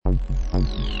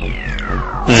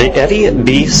The Eddie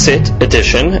B. Sit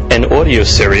edition and audio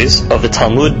series of the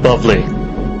Talmud Bavli.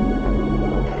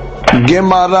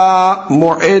 Gemara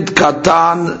Moed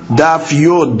Katan Daf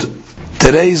Yud.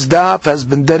 Today's daf has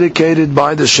been dedicated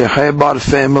by the Shehebar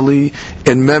family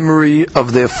in memory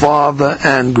of their father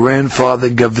and grandfather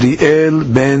Gavriel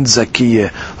ben Zakiyah.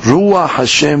 Ruach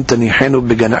Hashem Tanihenu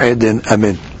Began Eden.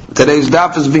 Amen. Today's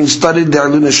daf is being studied the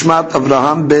Arlu Nishmat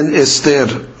Avraham ben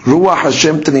Esther. Ruach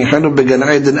Hashem Tanihenu Began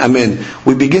Eden. Amen.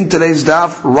 We begin today's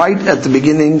daf right at the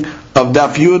beginning of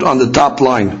Daf Yud on the top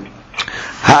line.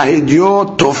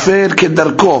 Hahidyot Tofer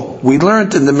Kedarko. We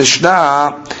learned in the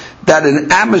Mishnah that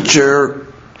an amateur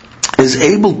is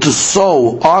able to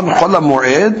sew on Chol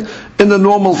HaMoed in the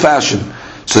normal fashion.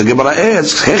 So the Gemara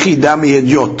asks, Hechi Dami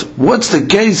Hidyot. What's the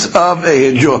case of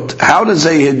a Hidyot? How does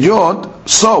a Hidyot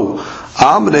sew?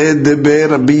 Amre Debe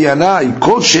Rabbi Yanai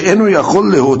Kol she'enu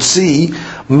yachol lehotzi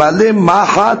maleh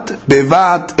machat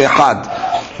bevat ehad.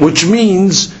 Which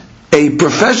means a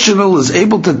professional is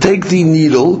able to take the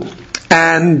needle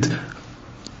and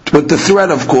with the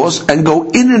thread, of course, and go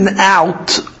in and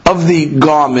out of the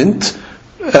garment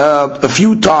a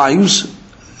few times,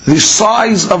 the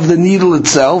size of the needle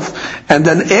itself, and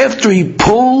then after he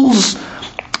pulls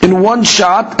in one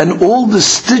shot and all the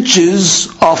stitches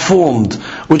are formed,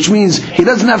 which means he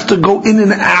doesn't have to go in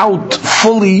and out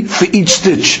fully for each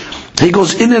stitch. He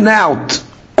goes in and out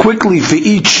quickly for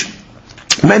each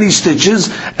many stitches,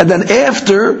 and then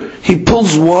after he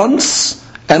pulls once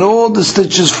and all the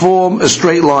stitches form a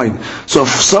straight line. So if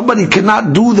somebody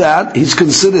cannot do that, he's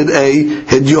considered a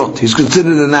hidyot. He's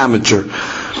considered an amateur.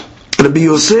 Rabbi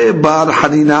Yosef bar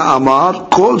Hanina Amar,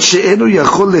 Kol she'enu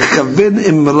yachol lechaven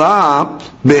imra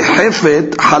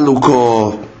behefet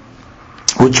haluko.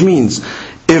 Which means,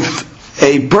 if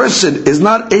a person is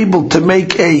not able to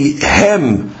make a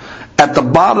hem at the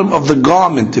bottom of the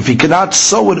garment, if he cannot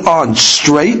sew it on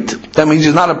straight, that means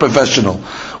he's not a professional.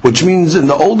 Which means in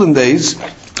the olden days,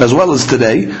 as well as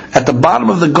today, at the bottom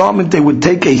of the garment they would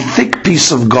take a thick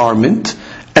piece of garment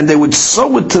and they would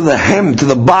sew it to the hem, to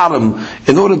the bottom,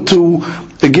 in order to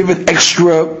give it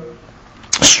extra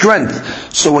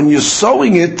strength. So when you're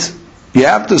sewing it, you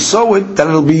have to sew it that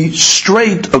it'll be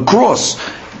straight across.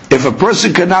 If a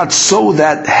person cannot sew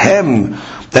that hem,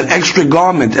 that extra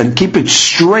garment, and keep it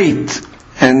straight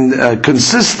and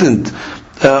consistent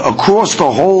across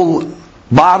the whole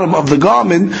bottom of the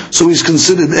garment, so he's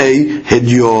considered a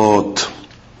hidyot.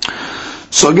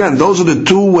 So again, those are the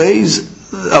two ways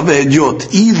of a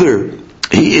hidyot. Either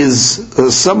he is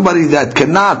somebody that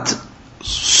cannot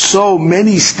sew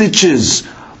many stitches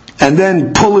and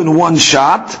then pull in one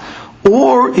shot,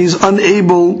 or he's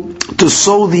unable to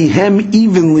sew the hem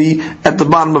evenly at the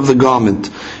bottom of the garment.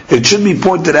 It should be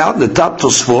pointed out in the top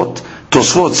Tosfot.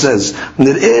 Tosfot says,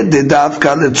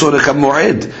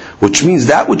 which means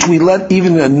that which we let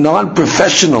even a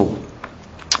non-professional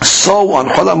sew on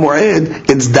Chol HaMoed,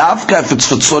 it's davka if it's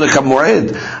for tzorech HaMoed.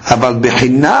 Aval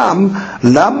bechinam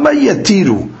lama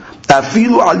yatiru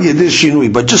afilu al yedei shinui.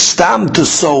 But just stam to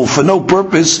sew for no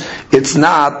purpose, it's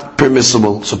not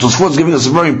permissible. So Tosfot is giving us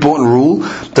a very important rule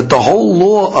that the whole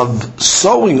law of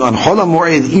sewing on Chol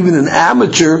HaMoed, even an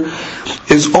amateur,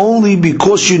 is only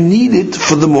because you need it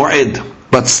for the Moed.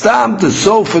 But stam to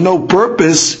sew for no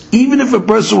purpose, even if a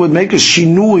person would make a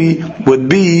shinui, would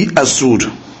be asur.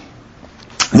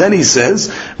 Then he says,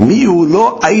 Mi'u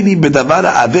lo aidi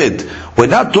bedavara aved. We're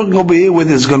not talking over here where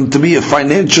there's going to be a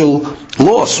financial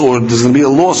loss, or there's going to be a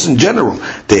loss in general.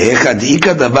 Because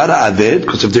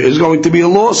if there is going to be a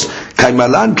loss,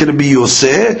 kaimalan can be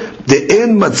yoseh,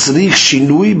 de'en matzrich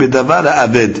shinui bedavara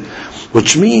aved.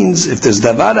 Which means, if there's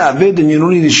davar aved and you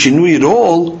don't need a shinui at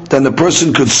all, then the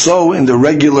person could sew in the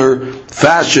regular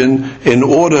fashion in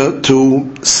order to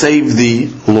save the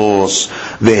loss.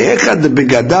 Let's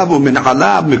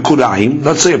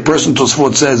say a person,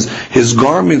 Tosfot says, his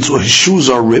garments or his shoes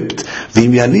are ripped.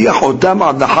 And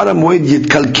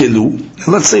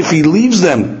let's say if he leaves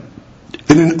them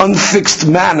in an unfixed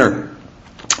manner,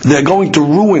 they're going to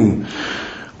ruin.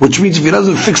 Which means if he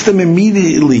doesn't fix them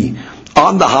immediately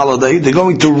on the holiday, they're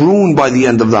going to ruin by the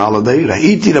end of the holiday.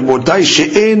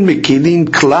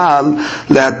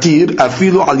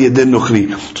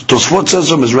 Tosfot says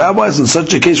from his rabbis, in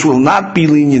such a case will not be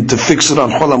lenient to fix it on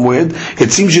Chol HaMoed.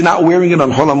 It seems you're not wearing it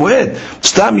on Chol HaMoed.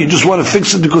 Stam, you just want to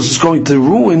fix it because it's going to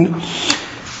ruin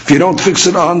if you don't fix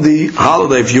it on the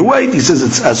holiday. If you wait, he says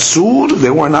it's asur, they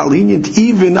were not lenient,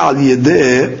 even al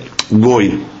yedeh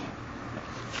goy.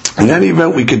 In any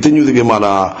event, we continue the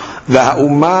Gemara.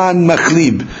 V'ha'uman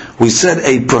machlib. We said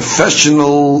a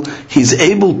professional, he's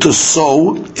able to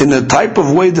sew in a type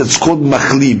of way that's called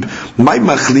machlib. My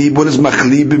machlib, what does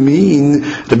machlib mean?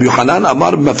 Rabbi Yochanan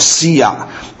amar mafsiya,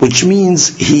 which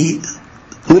means he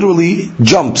literally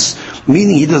jumps,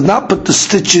 meaning he does not put the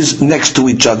stitches next to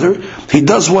each other. He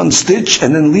does one stitch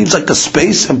and then leaves like a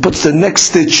space and puts the next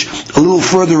stitch a little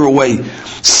further away.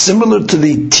 Similar to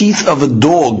the teeth of a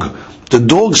dog. The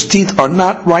dog's teeth are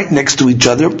not right next to each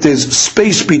other. There's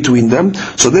space between them.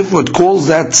 So therefore it calls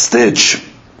that stitch,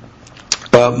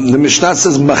 the Mishnah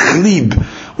says machlib,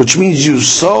 which means you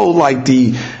sew like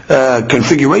the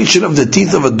configuration of the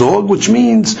teeth of a dog, which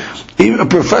means a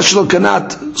professional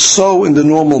cannot sew in the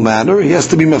normal manner. He has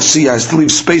to be mafsiya, has to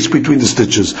leave space between the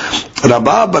stitches.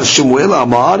 Rabba bar Shemuel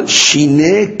amar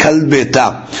shine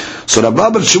kalbeta. So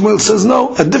Rabba bar Shemuel says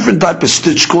no, a different type of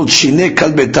stitch called shine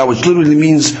kalbeta, which literally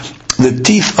means the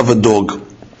teeth of a dog.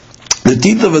 The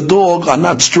teeth of a dog are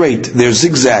not straight, they're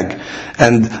zigzag.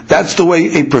 And that's the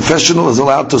way a professional is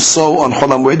allowed to sew on Chol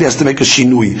HaMoed. He has to make a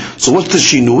shinui. So what's the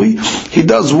shinui? He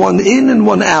does one in and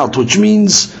one out, which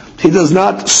means he does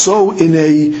not sew in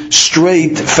a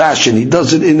straight fashion. He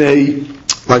does it in a,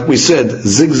 like we said,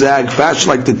 zigzag fashion,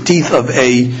 like the teeth of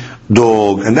a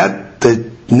dog. And that, the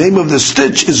name of the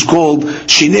stitch is called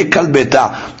Shine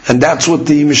Kalbeta, and that's what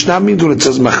the Mishnah means when it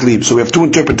says Machlib. So we have two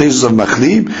interpretations of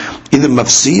Machlib, either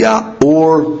Mafsiya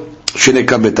or Shine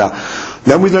Kalbeta.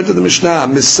 Then we learned in the Mishnah,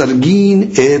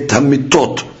 Misargin et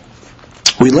Hamitot.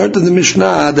 We learned in the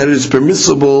Mishnah that it is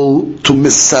permissible to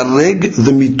misareg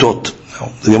the mitot.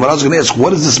 Now, the Gemara is going to ask, what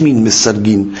does this mean,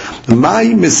 misargin? Mai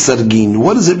misargin.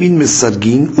 What does it mean,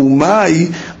 misargin?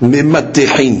 Umai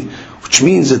mimatehin. Which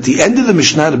means at the end of the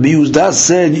Mishnah, Rabbi Yehuda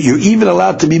said you're even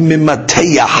allowed to be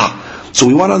mimateyah. So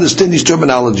we want to understand these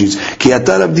terminologies. Ki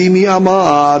atar abdimi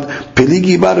amar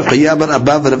peligi bar Chaya bar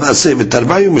Abba v'Rav Aseh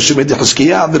v'tarvayu m'shemed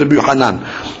Hiskiya v'Rabbi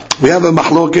Yochanan. We have a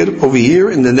mahloket over here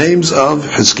in the names of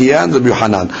Hiskiya and Rabbi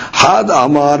Yochanan. Had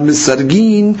amar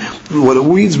misargin. What it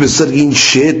means misargin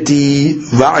sheti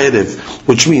va'erev,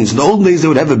 which means in the old days they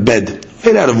would have a bed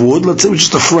made out of wood, let's say it was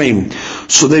just a frame.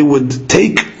 So they would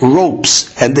take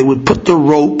ropes, and they would put the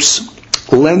ropes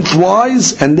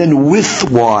lengthwise and then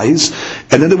widthwise,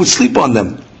 and then they would sleep on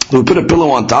them. They would put a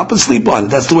pillow on top and sleep on it.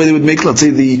 That's the way they would make, let's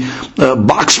say, the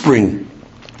box spring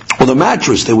or the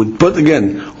mattress. They would put,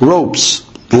 again, ropes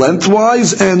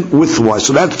lengthwise and widthwise.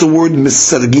 So that's the word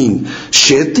misargin.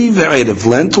 Sheti ve'erev,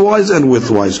 lengthwise and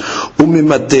widthwise.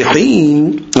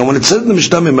 Umimatehin, and when it says in the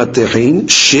Mishnah mimatehin,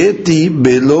 sheti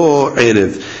belo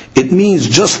erev, it means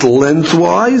just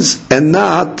lengthwise and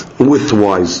not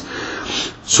widthwise.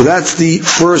 So that's the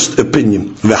first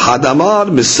opinion. V'hadamar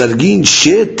misargin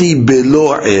sheti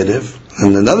belo erev.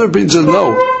 And another opinion says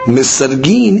no,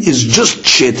 misargin is just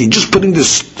sheti, just putting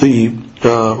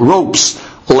the ropes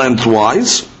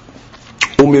lengthwise.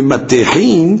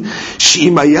 Umimatehin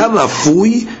she'imaya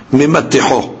rafui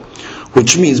mimateho,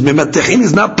 which means mimatehin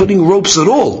is not putting ropes at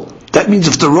all. That means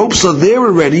if the ropes are there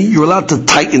already, you're allowed to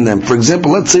tighten them. For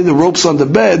example, let's say the ropes on the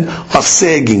bed are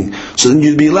sagging, so then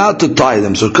you'd be allowed to tie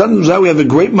them. So we have a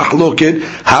great mahloket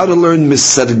how to learn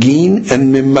misargin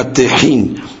and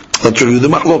mimatehin. Let's review the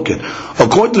mahloket.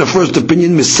 According to the first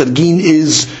opinion, misargin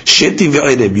is sheti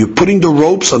ve'erev. You're putting the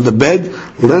ropes on the bed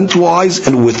lengthwise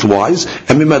and widthwise.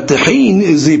 And mimatehin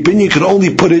is the opinion you can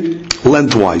only put it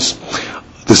lengthwise.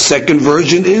 The second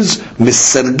version is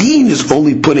misargin is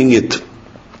only putting it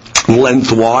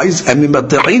lengthwise, and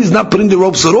mimatehin is not putting the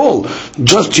ropes at all.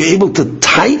 Just you're able to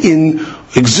tighten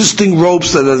existing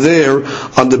ropes that are there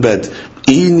on the bed.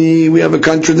 We have a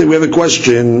contradiction, we have a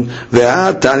question.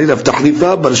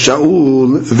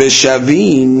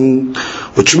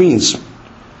 Which means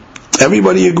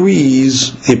everybody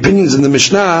agrees, the opinions in the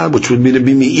Mishnah, which would be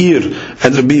Rabbi Meir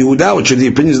and Rabbi Yehuda, which are the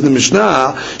opinions in the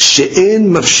Mishnah, she'en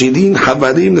mafshilin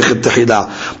havarim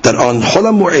lechetachila, that on Chol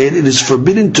HaMoed it is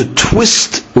forbidden to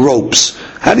twist ropes.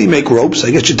 How do you make ropes? I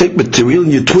guess you take material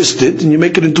and you twist it and you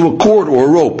make it into a cord or a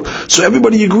rope. So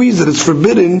everybody agrees that it's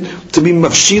forbidden to be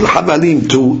mafshil havarim,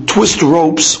 to twist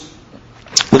ropes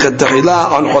on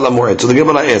Chol HaMoed. So the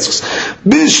Gemara asks,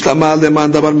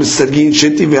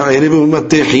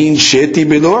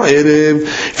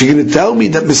 if you're going to tell me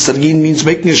that misargin means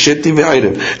making a sheti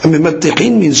ve'erev, and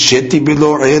mimatehin means sheti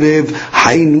below erev,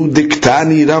 haynu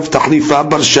diktani Rav Tachlifa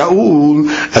bar Shaul.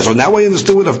 And so now I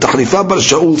understood what Rav Tachlifa bar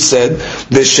Shaul said,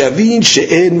 v'shavin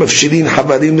she'en mafshilin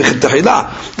havarim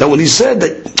lechetachila. That when he said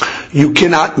that you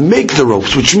cannot make the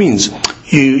ropes, which means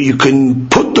you can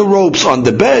put the ropes on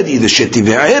the bed, either sheti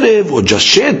ve'erev or just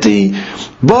sheti,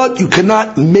 but you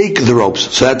cannot make the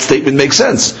ropes. So that statement makes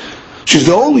sense.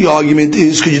 The only argument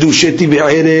is, could you do sheti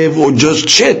ve'erev or just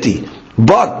sheti?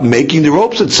 But making the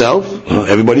ropes itself,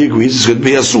 everybody agrees it's going to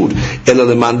be asur.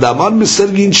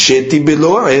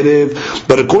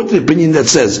 But according to the opinion that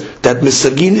says that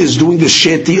Misargin is doing the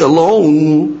sheti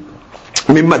alone,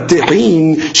 and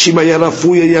according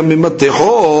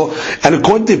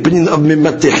to the opinion of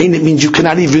Mimatehin, it means you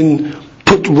cannot even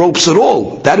put ropes at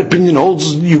all. That opinion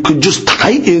holds you could just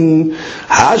tighten.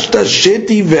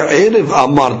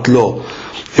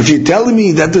 If you're telling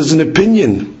me that there's an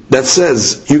opinion that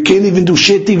says you can't even do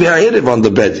sheti ve'erev on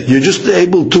the bed, you're just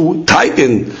able to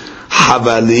tighten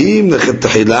havalim nechet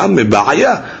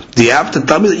mebaya, do you have to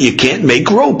tell me that you can't make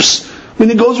ropes? I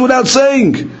mean, it goes without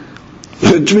saying.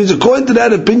 Which means, according to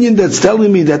that opinion that's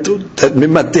telling me that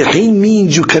mimatehin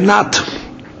means you cannot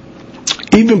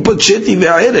even put sheti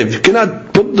ve'erev, you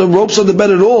cannot put the ropes on the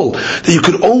bed at all, that you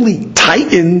could only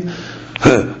tighten.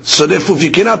 So therefore, if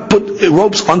you cannot put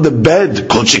ropes on the bed,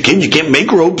 kol shekin, you can't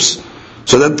make ropes.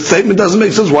 So that statement doesn't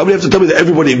make sense. Why would you have to tell me that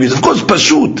everybody agrees? Of course,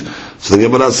 pashut. So the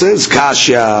Gemara says,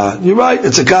 kasha. You're right,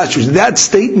 it's a kasha. That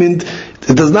statement,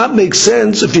 it does not make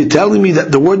sense if you're telling me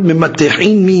that the word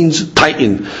mimatehin means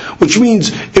tighten. Which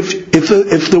means,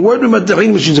 if the word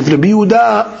mimatehin, which is if Rabbi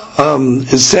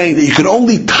Yehuda is saying that you can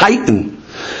only tighten,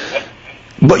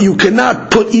 but you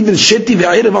cannot put even sheti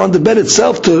ve'erev on the bed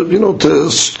itself to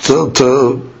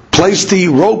place the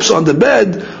ropes on the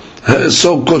bed.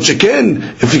 So kol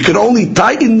sheken, if you could only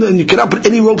tighten and you cannot put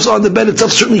any ropes on the bed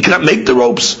itself, certainly you cannot make the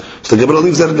ropes. So the Gemara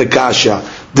leaves that in the kasha.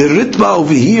 The ritva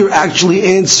over here actually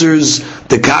answers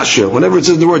the kasha. Whenever it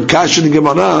says the word kasha in the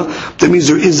Gemara, that means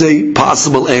there is a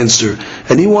possible answer.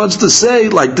 And he wants to say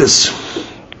like this,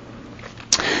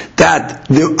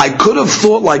 that I could have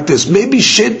thought like this, maybe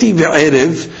sheti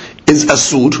ve'erev is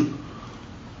asur.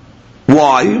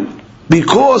 Why?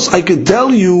 Because I could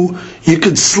tell you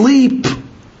could sleep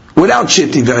without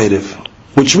sheti ve'erev.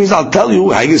 Which means I'll tell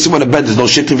you, I guess when a bed there's no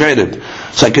sheti ve'erev.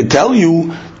 So I could tell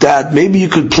you that maybe you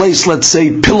could place, let's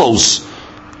say, pillows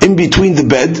in between the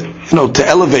bed, to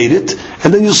elevate it,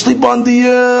 and then you'll sleep on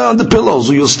the pillows,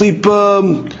 or you'll sleep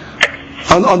on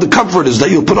the comforters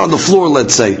that you'll put on the floor,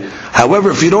 let's say.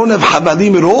 However, if you don't have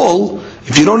habalim at all,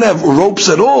 if you don't have ropes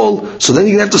at all, so then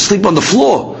you're going to have to sleep on the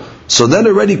floor. So then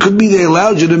already could be they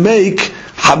allowed you to make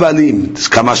habalim. It's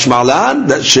kamash malan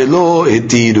that shelo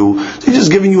hetiru. They're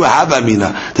just giving you a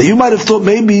havamina that you might have thought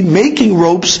maybe making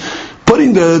ropes,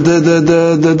 putting the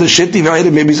sheti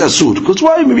ve'erev maybe is asur. Because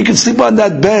why? Maybe you can sleep on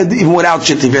that bed even without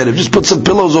sheti ve'erev. Just put some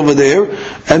pillows over there,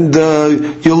 and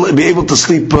you'll be able to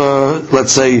sleep,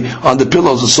 let's say, on the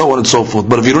pillows and so on and so forth.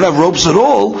 But if you don't have ropes at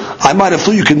all, I might have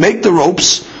thought you can make the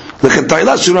ropes. So you don't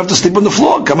have to sleep on the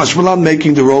floor. Kamash malan,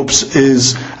 making the ropes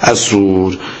is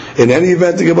asur. In any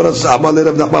event, the Gemara says, Amar le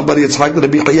Rav Nachman bar Yitzchak le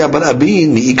Rabbi Chaya bar Abin,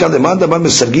 mi'ika leman davar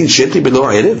misargin sheti below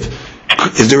erev.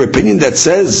 Is there an opinion that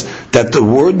says that the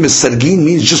word misargin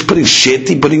means just putting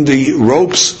sheti, putting the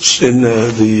ropes in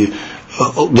the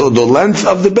length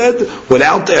of the bed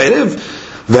without the erev?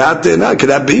 Could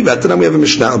that be? We have a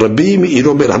Mishnah. Rabbi Meir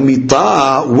Omer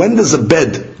Hamita. When does a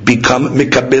bed become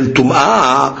mikabel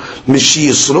tum'ah?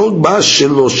 Mishiyisrog ba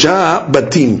shelosha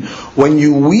batim. When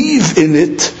you weave in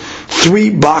it 3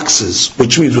 boxes,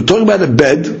 which means we're talking about a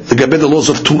bed, like a bed, the laws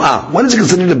of tum'ah. When is it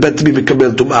considered a bed to be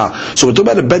mikabel tum'ah? So we're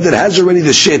talking about a bed that has already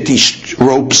the sheti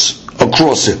ropes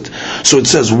across it. So it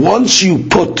says once you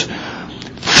put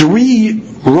 3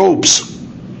 ropes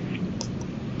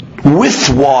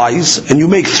widthwise, and you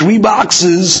make 3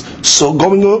 boxes, so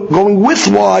going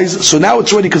widthwise, so now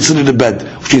it's already considered a bed.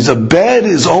 Which means a bed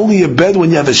is only a bed when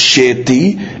you have a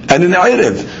sheti and an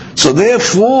erev. So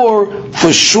therefore,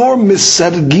 for sure,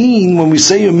 misargin, when we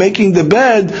say you're making the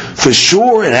bed, for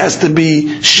sure it has to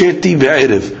be sheti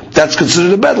ve'erev. That's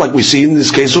considered a bed, like we see in this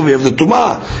case where we have the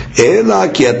tumah.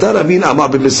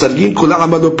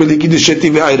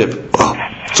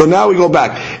 So now we go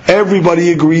back.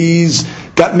 Everybody agrees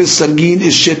that misargin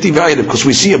is sheti ve'erev, because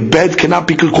we see a bed cannot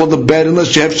be called a bed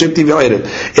unless you have sheti ve'erev.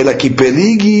 Ela ki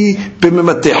peligi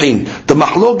b'mimatehin. The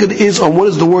mahloket is on what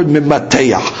is the word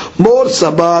mimateyach. Mor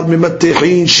sabar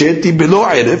mimatehin sheti below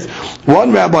erev.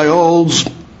 One rabbi holds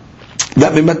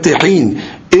that mimatehin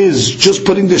is just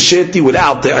putting the sheti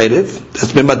without the erev.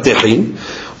 That's mimatehin.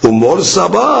 Umor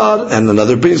sabar, and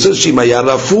another opinion says shimaya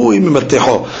rafui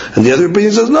mimateho, and the other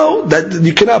opinion says no, that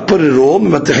you cannot put it at all.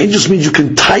 Mimatehin just means you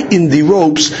can tighten the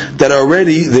ropes that are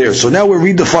already there. So now we're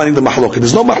redefining the mahloket.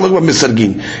 There's no mahloket about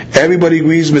misargin. Everybody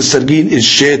agrees misargin is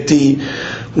sheti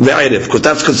ve'erev, because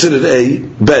that's considered a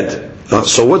bed.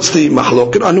 So what's the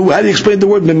mahloket? How do you explain the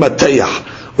word mimateyah?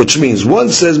 Which means one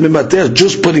says mimateyah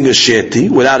just putting a sheti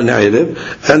without an erev,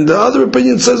 and the other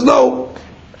opinion says no.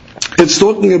 It's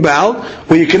talking about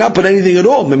where you cannot put anything at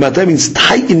all. Mimateh means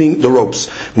tightening the ropes.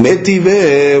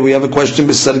 Metive, we have a question.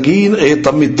 Misargin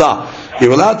etamita.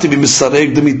 You're allowed to be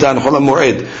misareg the mita and chol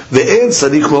moed. Ve'en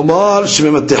tzarich lomar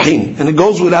shemimatechin. And it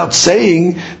goes without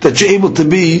saying that you're able to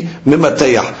be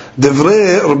mimateyah.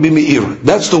 Devrei Rabbi Meir.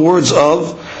 That's the words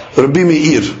of Rabbi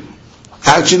Meir.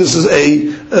 Actually, this is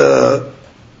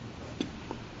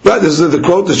this is the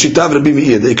quote, the Shita of Rabbi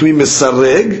Meir. It can be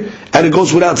misareg, and it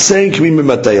goes without saying, can be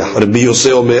mimateyah. Rabbi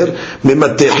Yosef Omer,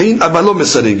 mimatechin, avalo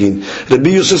misaregin. Rabbi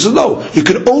Yosef says, no, you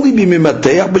can only be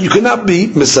mimateyah, but you cannot be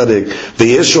misareg.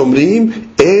 Ve'yesh omrim,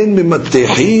 en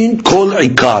mimatechin kol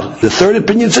ikar. The third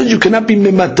opinion says you cannot be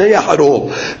mimateyah at all.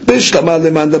 Bishlama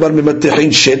leman dabar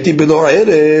mimatechin sheti below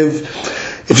erev.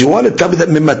 If you want to tell me that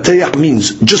mimateyah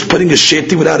means just putting a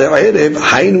sheti without an erev,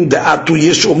 hainu da'atu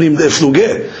yesh omrim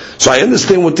de'eflugeh. So I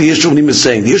understand what the yesh omrim is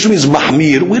saying. The yesh omrim is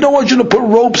mahmir. We don't want you to put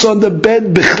ropes on the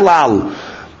bed bichlal.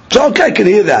 So okay, I can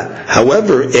hear that.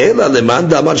 However, ela leman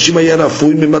da'amar shimaya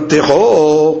rafui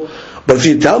mimateho. But if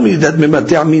you tell me that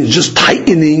mimateyah means just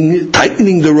tightening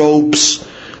the ropes,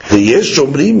 the yesh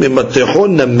omrim mimateho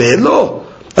namelo.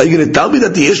 Are you going to tell me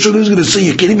that the Yeshua is going to say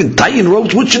you can't even tighten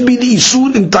ropes? What should be the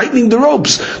Isur in tightening the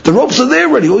ropes? The ropes are there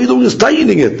already. All you're doing is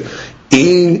tightening it.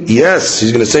 Yes,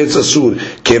 he's going to say it's Asur.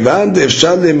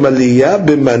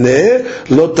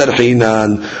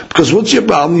 Because what's your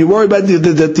problem? You worry about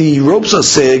that the ropes are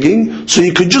sagging, so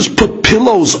you could just put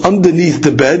pillows underneath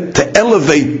the bed to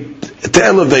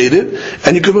elevate it,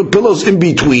 and you could put pillows in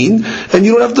between, and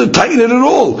you don't have to tighten it at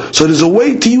all. So there's a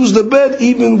way to use the bed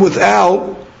even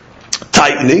without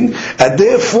tightening, and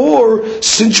therefore,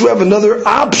 since you have another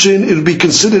option, it would be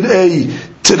considered a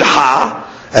tirha,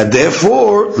 and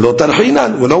therefore, lo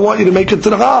tarhinan. We don't want you to make a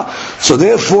tirha. So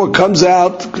therefore, comes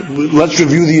out. Let's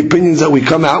review the opinions that we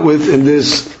come out with in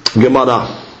this Gemara.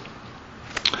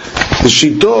 The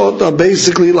shitot are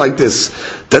basically like this: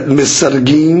 that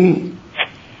misargin.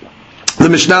 The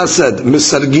Mishnah said,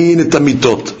 misargin et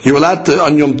amitot. You're allowed to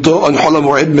on Yom Tov, on Chol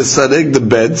HaMoed, misareg the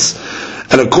beds.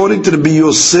 And according to the Rabbi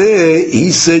Yosef,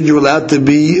 he said you're allowed to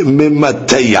be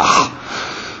mimateyah.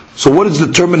 So what is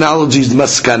the terminology?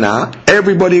 Maskana.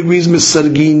 Everybody agrees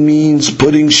misargin means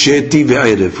putting sheti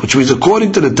ve'erev, which means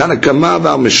according to the Tanakama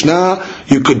v'al Mishnah,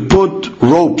 you could put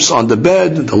ropes on the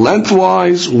bed, the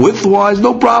lengthwise, widthwise,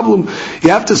 no problem.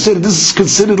 You have to say that this is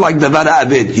considered like davar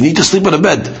aved. You need to sleep on a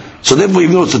bed. So therefore,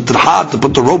 even though it's a tirha to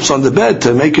put the ropes on the bed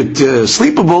to make it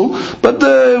sleepable, but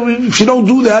if you don't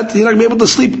do that, you're not going to be able to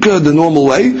sleep the normal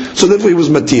way. So therefore, he was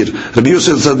matir. Rabbi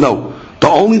Yosef said, no. The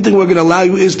only thing we're going to allow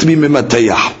you is to be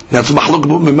mimateyah. That's what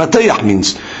mimateyah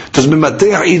means. Does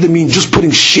mimateyah either mean just putting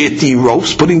sheti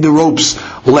ropes, putting the ropes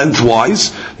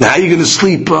lengthwise? Now, how are you going to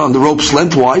sleep on the ropes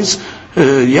lengthwise?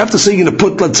 You have to say you're going to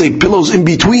put, let's say, pillows in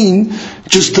between,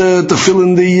 just to fill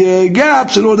in the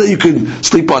gaps in order that you can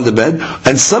sleep on the bed.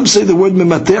 And some say the word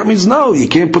mimateyah means no, you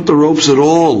can't put the ropes at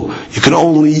all. You can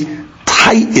only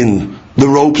tighten the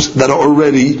ropes that are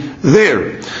already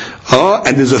there.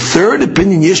 And there's a third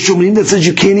opinion, Yesh Shomrim, that says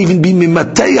you can't even be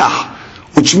mimateyah,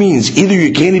 which means either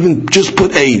you can't even just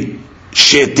put a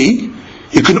sheti,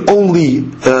 you can only,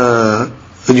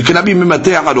 you cannot be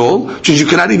mimateyah at all, which means you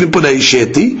cannot even put a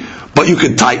sheti, but you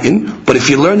can tighten. But if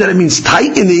you learn that it means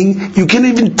tightening, you can't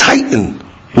even tighten.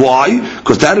 Why?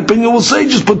 Because that opinion will say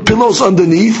just put pillows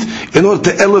underneath in order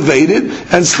to elevate it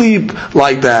and sleep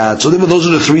like that. So those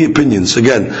are the three opinions.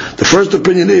 Again, the first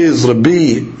opinion is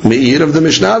Rabbi Meir of the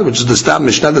Mishnah, which is the Stam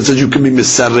Mishnah that says you can be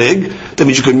misareg. That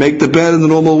means you can make the bed in the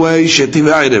normal way, sheti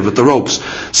v'ayrev, with the ropes.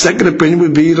 Second opinion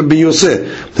would be Rabbi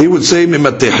Yosef. He would say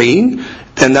mimatechin,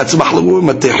 and that's what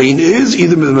mimatechin is.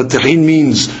 Either mimatechin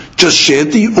means just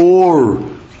sheti or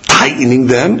tightening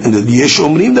them, and the Yesh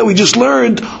Omrim that we just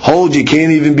learned hold you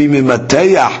can't even be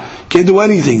mimateyah, can't do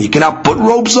anything. You cannot put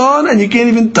ropes on, and you can't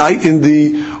even tighten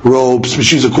the ropes,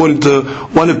 which is according to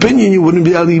one opinion you wouldn't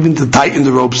be able even to tighten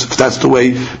the ropes if that's the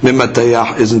way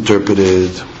mimateyah is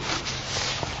interpreted.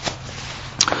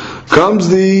 Comes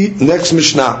the next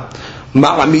Mishnah.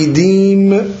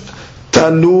 Ma'amidim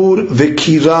tanur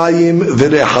v'kirayim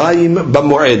v'rehaim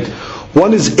b'moed.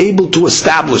 One is able to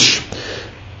establish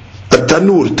a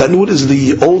tanur. Tanur is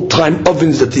the old-time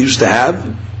ovens that they used to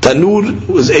have. Tanur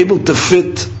was able to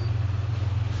fit,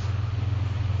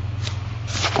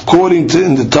 according to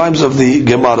in the times of the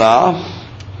Gemara,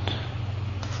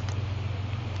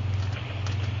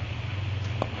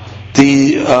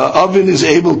 the oven is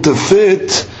able to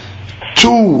fit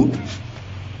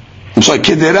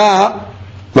kedera.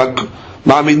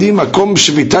 Ma'amidim makom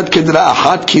shevitat kedera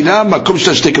achat kila makom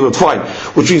sh'tei kedot. Fine.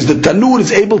 Which means the tanur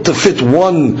is able to fit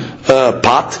one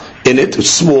pot in it, it's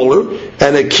smaller,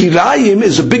 and a kirayim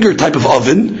is a bigger type of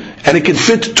oven, and it can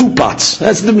fit 2 pots.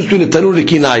 That's the difference between a tanur and a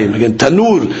kirayim. Again,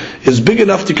 tanur is big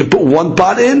enough that you can put 1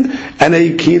 pot in, and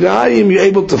a kirayim you're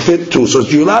able to fit 2. So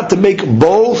you're allowed to make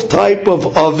both type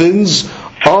of ovens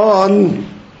on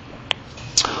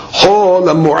Chol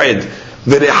HaMoed.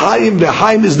 The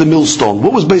rehaim is the millstone.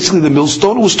 What was basically the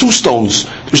millstone? It was 2 stones.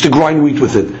 They used to grind wheat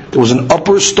with it. There was an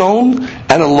upper stone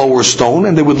and a lower stone,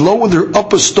 and they would lower their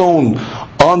upper stone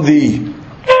on the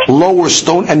lower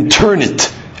stone and turn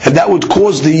it, and that would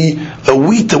cause the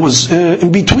wheat that was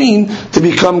in between to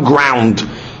become ground.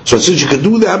 So it says you could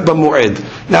do that by Moed.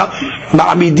 Now,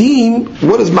 ma'amidim,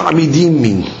 what does ma'amidim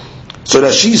mean? So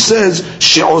that she says,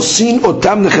 she'osin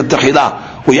otam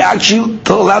nechatachila. We actually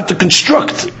are allowed to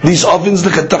construct these ovens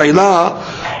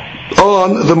nechatachila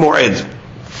on the Moed.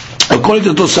 According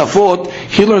to Tosafot,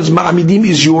 he learns ma'amidim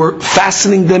is your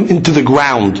fastening them into the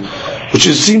ground, which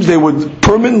it seems they would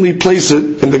permanently place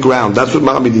it in the ground. That's what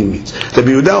ma'amidim means. Rabbi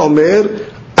Yehuda Omer,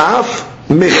 af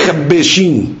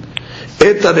mechabeshin.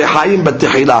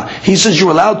 He says you're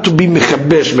allowed to be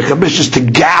mechabesh. Mechabesh is to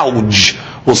gouge.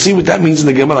 We'll see what that means in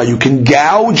the Gemara. You can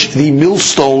gouge the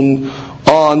millstone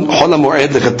on Chol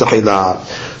HaMoed L'Chatachila.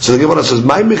 So the Gemara says,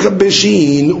 "My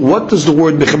mechabeshin." What does the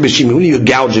word mechabeshin mean? When you're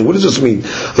gouging, what does this mean?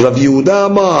 Rav Yehuda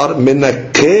Amar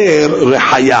menaker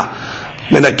rehaya.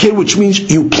 Menaker, which means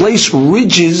you place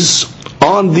ridges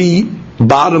on the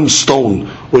bottom stone.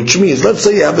 Which means, let's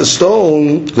say you have a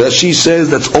stone that she says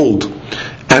that's old,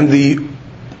 and the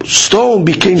stone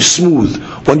became smooth.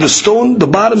 When the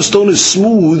bottom stone is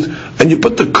smooth, and you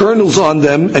put the kernels on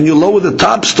them, and you lower the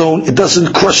top stone, it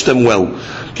doesn't crush them well.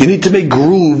 You need to make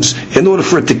grooves in order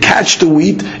for it to catch the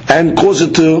wheat and cause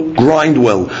it to grind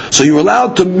well. So you're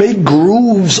allowed to make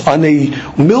grooves on a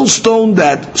millstone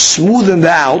that smoothened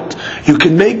out. You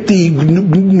can make the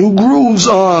new grooves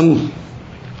on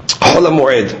Chol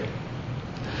HaMoed.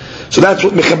 So that's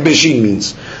what mechabeshin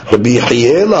means. Rabbi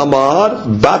Yehiel Amar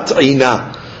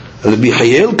bat'ina. Rabbi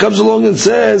Yehiel comes along and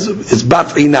says it's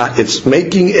bat'ina. It's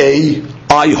making a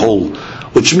eye hole,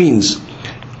 which means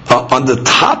on the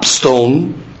top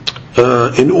stone,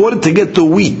 in order to get the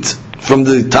wheat from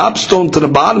the top stone to the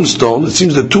bottom stone, it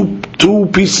seems the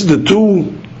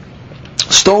two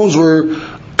stones were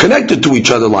connected to each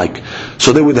other like.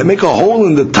 So they would make a hole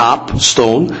in the top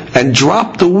stone and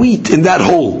drop the wheat in that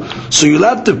hole. So you'll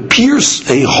have to pierce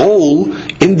a hole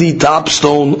in the top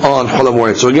stone on Chol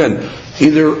HaMoed. So again,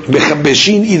 either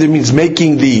mechabeshin either means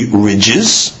making the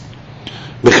ridges,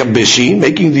 mechabeshin,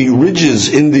 making the ridges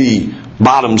in the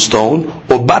bottom stone,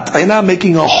 or bat'ina,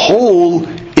 making a hole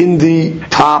in the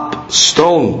top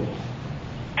stone.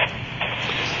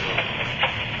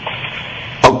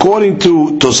 According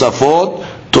to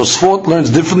Tosfot learns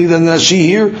differently than Rashi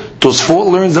here. Tosfot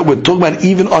learns that we're talking about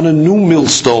even on a new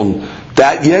millstone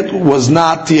that yet was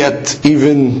not yet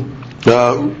even.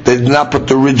 They did not put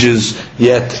the ridges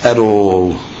yet at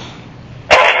all.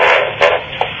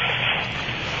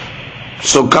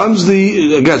 So comes so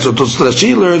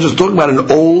Rashi learns is talking about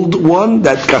an old one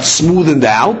that got smoothened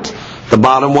out, the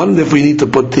bottom one. If we need to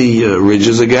put the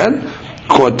ridges again,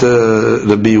 according to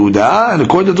the Yehuda, and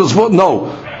according to Tosfot, no.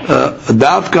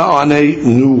 Davka on a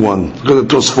new one. Because the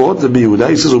Tosfot, the Yehuda,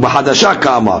 he says, "Ubahadasha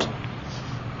kamar."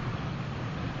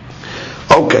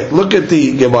 Okay, look at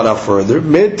the Gemara further.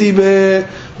 Metibe,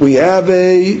 we have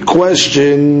a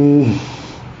question.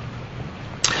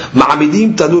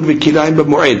 Ma'amidim tanur v'kirayim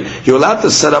b'moed. You're allowed to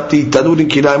set up the tanur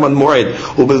and kirayim on moed.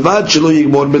 Ubilvad shelo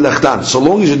yigmor melechtan. So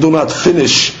long as you do not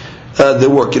finish the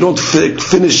work, you don't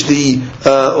finish the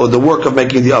work of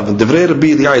making the oven. Devrei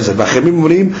Rabbi Eliezer, v'achemim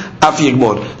omrim af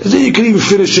yigmor. You can even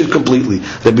finish it completely.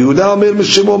 Rabbi Yehuda omer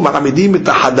mishemo ma'amidim et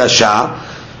ha'hadasha.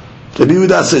 Rabbi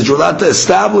Yehuda says you're allowed to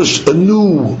establish a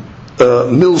new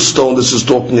millstone. This is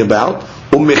talking about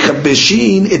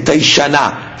umechabeshin et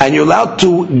ha'ishana, and you're allowed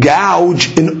to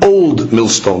gouge an old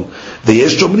millstone.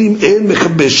 V'yesh omrim en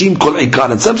mechabeshim kol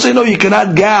ikan. And some say no, you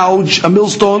cannot gouge a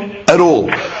millstone at all.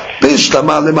 According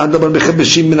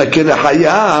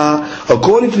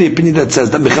to the opinion that says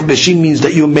that mechabeshin means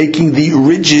that you're making the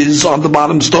ridges on the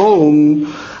bottom stone.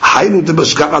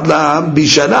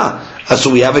 So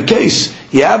we have a case.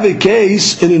 You have a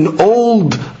case in an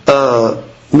old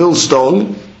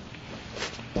millstone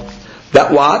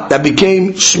that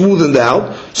became smoothened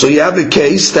out. So you have a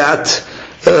case that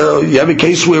where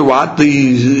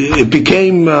it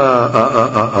became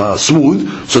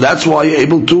smooth. So that's why you're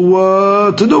able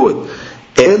to do it.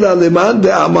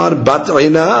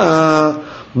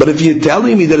 But if you're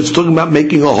telling me that it's talking about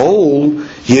making a hole,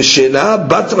 yeshena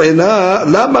batrina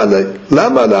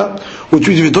lamala, which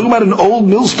means if you're talking about an old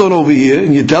millstone over here,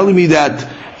 and you're telling me that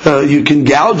you can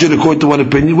gouge it according to one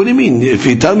opinion, what do you mean? If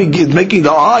you tell me making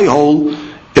the eye hole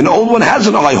An old one has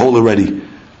an eye hole already.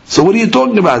 So what are you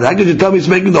talking about? How could you tell me he's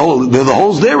making the hole? There are the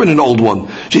holes there in an old one.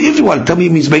 So if you want to tell me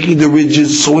he's making the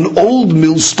ridges, so an old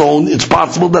millstone, it's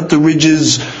possible that the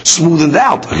ridges smoothened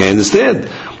out. Okay, I understand.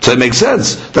 So it makes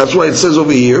sense. That's why it says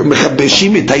over here,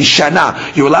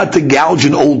 you're allowed to gouge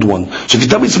an old one. So if you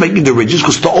tell me it's making the ridges,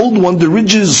 because the old one, the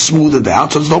ridges smoothed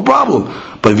out, so it's no problem.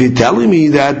 But if you're telling me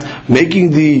that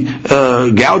making the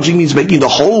gouging means making the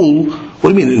hole,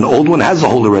 what do you mean? An old one has a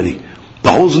hole already. The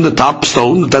hole's in the top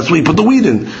stone, that's where you put the wheat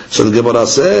in. So the Gemara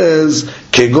says,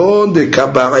 Kegon de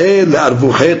kaba'e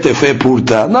le'arvuche tefe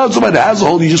purta. No, it's somebody that has a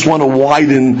hole, you just want to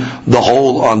widen the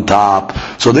hole on top.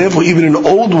 So therefore, even an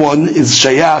old one is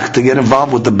shayach to get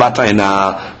involved with the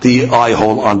batayna, the eye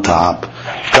hole on top.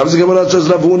 Comes the Gemara says,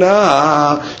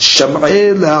 Ravuna,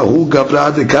 Sham'e lahu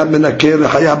gavra de kam menakir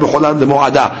chaya b'cholam de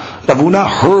mo'ada. Ravuna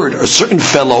heard a certain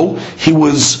fellow, he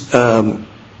was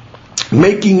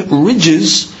making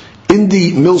ridges in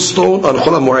the millstone on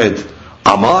Chol HaMoed.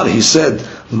 Amar, he said,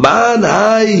 Man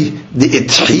hai the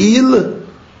Ithil?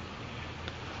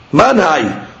 Man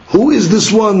hai, who is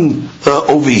this one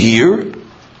over here?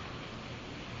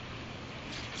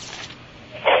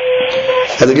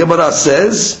 And the Gemara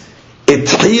says,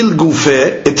 Ithil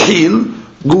gufe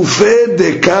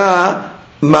deka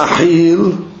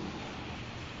mahil,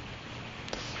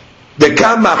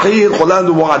 deka mahil cholan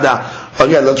du'ada.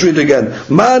 Again, let's read it again.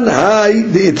 Man hai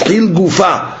the Ithil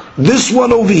gufa. This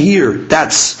one over here,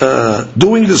 that's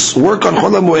doing this work on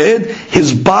Chol HaMoed,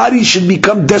 his body should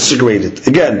become desecrated.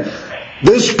 Again,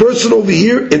 this person over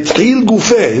here, Ithil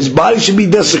gufe, his body should be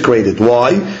desecrated.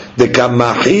 Why? The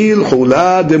kamahil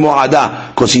hula de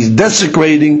mu'ada, because he's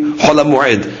desecrating Chol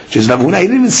HaMoed. He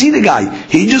didn't even see the guy.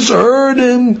 He just heard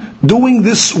him doing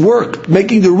this work,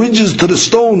 making the ridges to the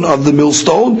stone of the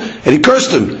millstone, and he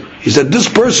cursed him. He said, this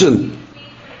person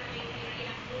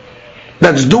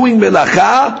that's doing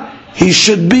melacha, he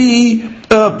should be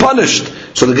punished.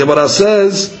 So the Gemara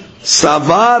says,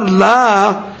 Savar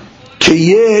la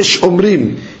keyesh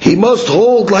omrim. He must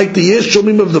hold like the yesh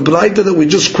omrim of the Braita that we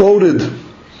just quoted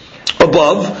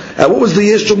above. And what was the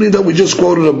yesh omrim that we just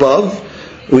quoted above?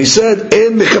 We said,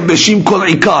 En mechabeshim kol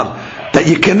ikar. That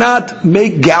you cannot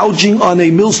make gouging on a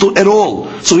millstone at all.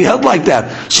 So he held like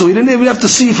that. So he didn't even have to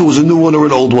see if it was a new one or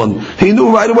an old one. He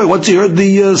knew right away. Once he heard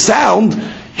the sound,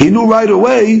 he knew right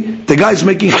away the guy's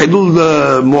making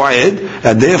chilul moed,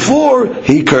 and therefore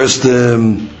he cursed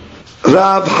him.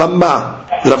 Rav Hama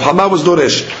was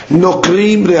doresh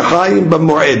nokrim rechaim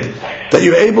b'moed, that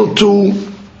you're able to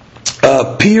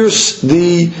pierce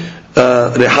the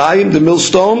rechaim, the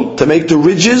millstone, to make the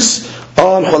ridges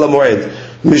on Chol HaMoed.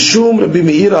 Mishum Rabbi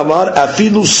Meir Amar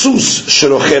afilu sus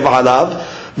sherochev alav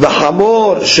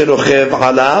v'hamor sherochev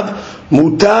alav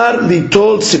mutar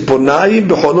litol tziponayim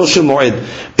b'cholo shel moed.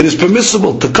 It is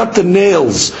permissible to cut the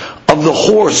nails of the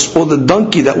horse or the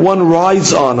donkey that one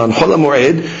rides on Chol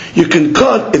HaMoed. You can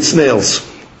cut its nails.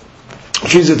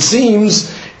 Which means it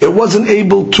seems it wasn't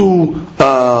able to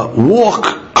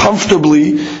walk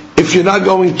comfortably if you're not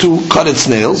going to cut its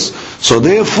nails. So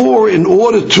therefore, in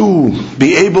order to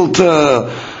be able to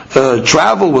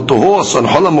travel with the horse on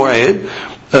Chol HaMoed,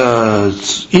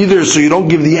 either so you don't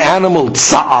give the animal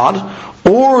tsa'ar,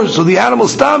 or so the animal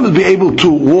stam will be able to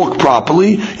walk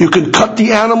properly, you can cut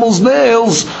the animal's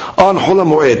nails on Chol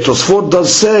HaMoed. Tosfot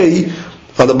does say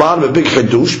on the bottom of Big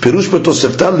Chedush, Pirush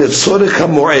B'Tosefta Letzorech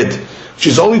HaMoed.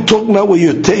 She's only talking about where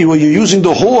you're using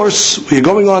the horse, where you're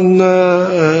going on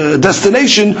a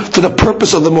destination for the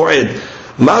purpose of the Moed.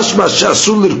 Mashma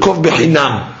she'asur lirkov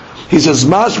b'chinam. He says,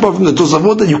 mashma from the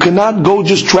Tosafot, that you cannot go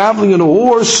just traveling on a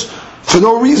horse for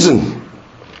no reason.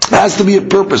 It has to be a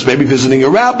purpose, maybe visiting a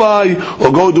rabbi,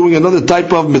 or go doing another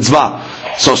type of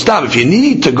mitzvah. So stop, if you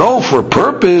need to go for a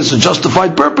purpose, a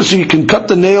justified purpose, you can cut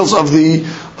the nails of the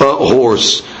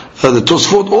horse. The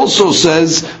Tosfot also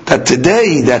says that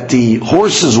today that the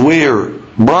horses wear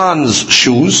bronze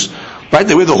shoes, right?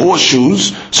 They wear the horse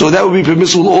shoes, so that would be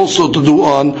permissible also to do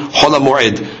on Chol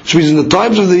HaMoed. Which means in the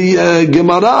times of the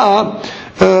Gemara,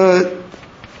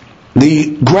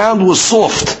 the ground was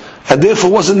soft, and therefore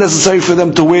it wasn't necessary for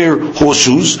them to wear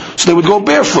horseshoes, so they would go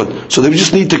barefoot. So they would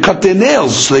just need to cut their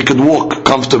nails so they could walk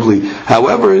comfortably.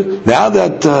 However, now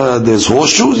that there's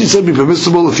horseshoes, he said it'd be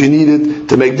permissible if you needed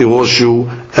to make the horseshoe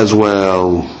as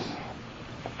well.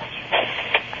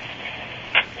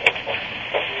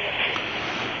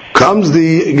 Comes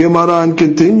the Gemara and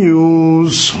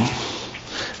continues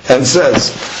and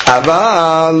says,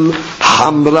 Aval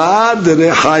hamra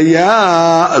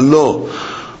derechaya lo,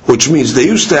 which means they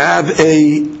used to have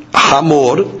a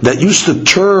hamor that used to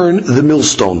turn the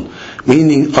millstone,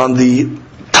 meaning on the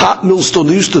hot millstone.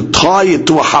 They used to tie it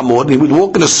to a hamor, and he would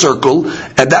walk in a circle,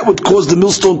 and that would cause the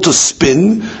millstone to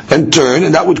spin and turn,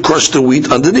 and that would crush the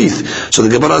wheat underneath. So the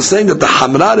Gemara is saying that the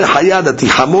hamra rehaya, that the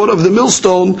hamor of the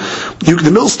millstone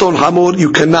hamor,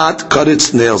 you cannot cut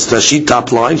its nails. Rashi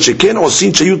top line, sheken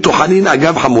osin shayu tohanin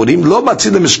agav hamorim, lo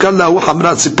matzi lemishkal lahu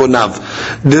hamra tziponav,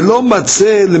 de lo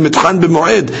matzi lemitchan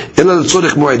b'moed, ela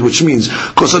l'tzorich moed, which means,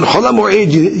 because on Chol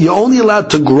HaMoed, you're only allowed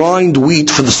to grind wheat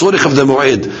for the tzorich of the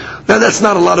moed. Now that's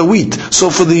not a lot of wheat. So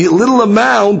for the little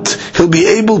amount, he'll be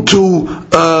able to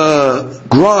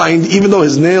grind, even though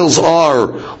his nails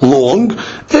are long.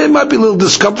 It might be a little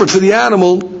discomfort for the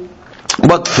animal,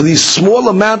 but for the small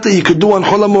amount that you could do on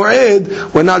Chol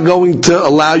HaMoed, we're not going to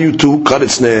allow you to cut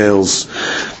its nails.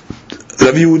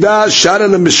 Rabbi Yehuda shara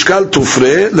lemishkal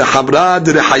tufre lehamra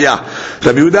derechaya.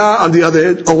 Rabbi Yehuda, on the other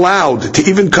hand, allowed to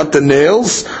even cut the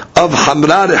nails of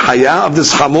hamra rechaya, of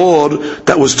this hamor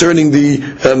that was turning the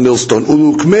millstone.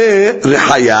 Ulukme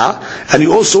rechaya, and he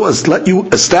also has let you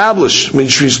establish,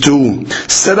 which is to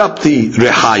set up the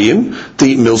rechayim,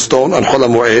 the millstone on Chol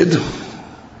HaMoed.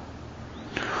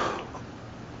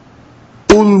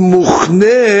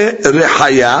 Ulmuchne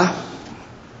rechaya.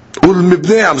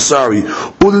 Ulmibne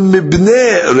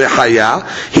rechaya.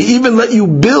 He even let you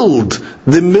build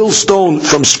the millstone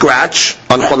from scratch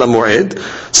on Chol HaMoed.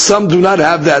 Some do not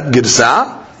have that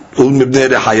girsa. Ulmibne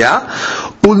rechaya.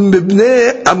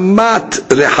 Ulmibne amat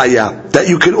rechaya. That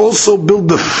you can also build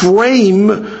the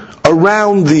frame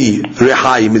around the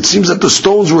rechayim. It seems that the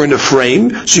stones were in a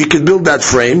frame, so you could build that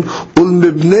frame.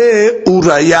 Ulmibne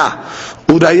uraya.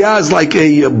 Uraya is like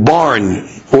a barn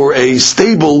or a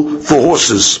stable for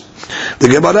horses. The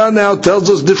Gemara now tells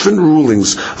us different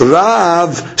rulings. Rav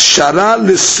shara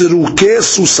l'siruke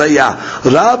susaya.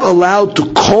 Rav allowed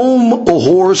to comb a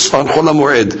horse on Chol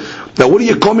HaMoed. Now, what are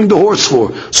you combing the horse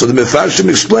for? So the Mefarshim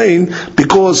explain,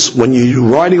 because when you're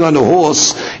riding on a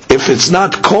horse, if it's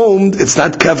not combed, it's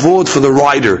not kavod for the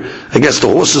rider. I guess the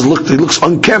horse he looks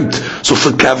unkempt. So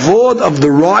for kavod of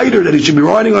the rider, that he should be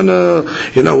riding on a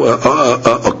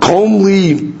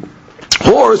comely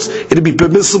horse, it'd be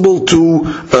permissible to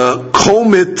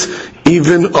comb it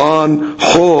even on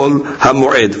Chol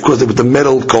HaMoed, of course with the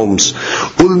metal combs.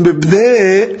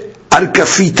 Ulmibne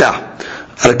arkafita.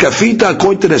 Arkafita,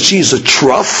 according to Rashi, is a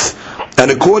trough, and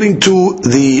according to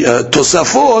the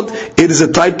Tosafot, it is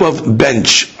a type of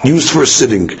bench used for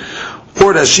sitting.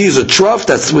 Or Rashi is a trough,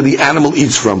 that's where the animal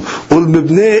eats from.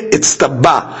 Ulmibne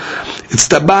itztaba.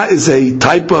 Itztaba is a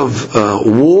type of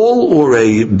wall or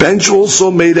a bench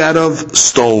also made out of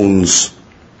stones.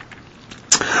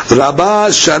 Rabba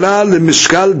shara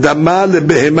lemishkal dama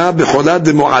lebehema b'chola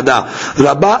demoada.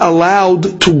 Rabba allowed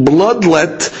to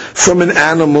bloodlet from an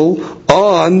animal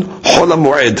on Chol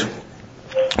HaMoed,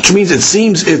 which means it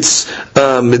seems it's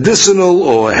medicinal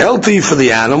or healthy for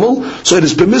the animal, so it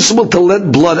is permissible to let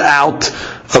blood out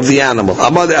of the animal.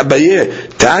 Amar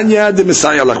Abaye, Tanya de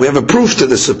Messiah. We have a proof to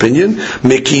this opinion.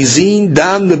 Mekizin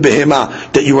dam the behema,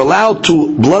 that you're allowed to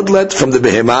bloodlet from the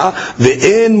behema.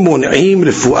 Ve'en mun'im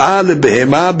refu'ah le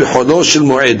behema b'cholo shel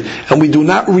moed, and we do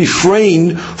not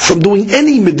refrain from doing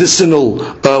any medicinal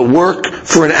work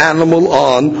for an animal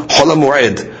on Chol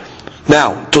HaMoed.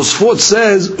 Now, Tosfot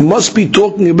says, we're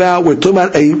talking about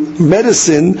a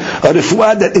medicine, a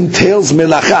refuah that entails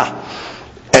melacha.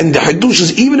 And the Hadush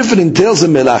is, even if it entails a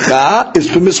melacha, it's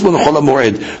permissible in Chol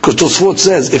HaMoed. Because Tosfot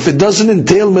says, if it doesn't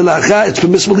entail melacha, it's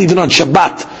permissible even on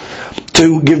Shabbat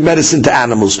to give medicine to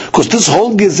animals. Because this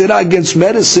whole gezerah against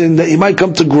medicine that you might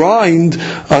come to grind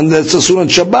on the Sasur on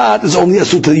Shabbat is only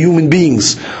asur to the human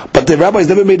beings. But the rabbis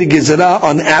never made a gezerah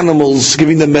on animals,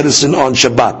 giving them medicine on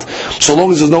Shabbat, so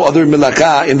long as there's no other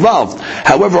melacha involved.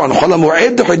 However, on Chol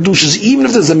HaMoed, the Hadush is, even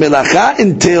if there's a melacha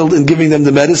entailed in giving them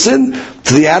the medicine,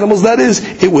 to the animals that is,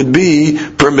 it would be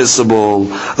permissible.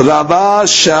 Rava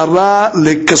shara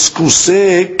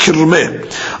lekaskuse kirmeh.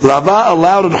 Rava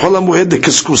allowed in Chol HaMoed the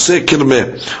kaskuse kirmeh.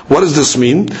 What does this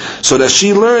mean? So that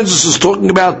she learns, this is talking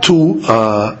about to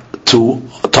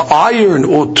iron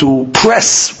or to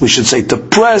press, we should say, to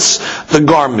press the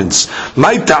garments.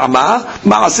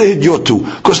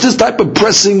 Because this type of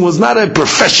pressing was not a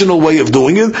professional way of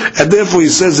doing it, and therefore he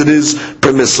says it is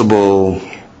permissible.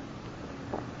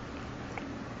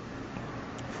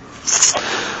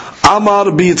 Amar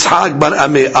bi'Yitzhak bar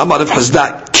Ameh, Amar of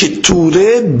Hazda,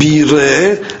 Kiture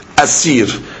bire asir.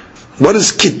 What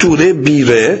is Kiture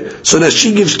bire? So that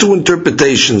she gives two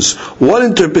interpretations. One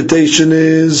interpretation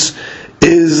is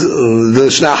the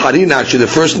Shna Harin, actually. The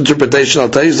first interpretation, I'll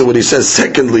tell you, is what he says.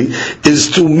 Secondly,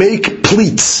 is to make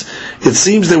pleats. It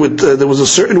seems there was a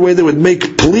certain way they would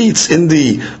make pleats in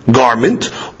the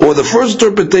garment, Or the first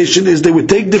interpretation is they would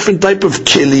take different type of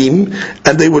kelim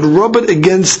and they would rub it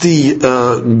against the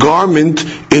garment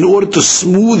in order to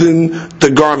smoothen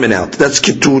the garment out. That's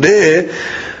kitureh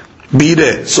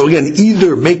bire. So again,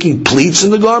 either making pleats in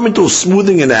the garment or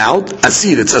smoothing it out.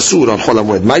 Asir, it's asur on Chol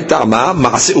HaMoed. My ta'ama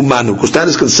ma'ase umanu, because that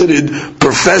is considered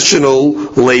professional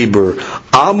labor.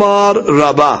 Amar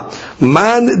Rabba,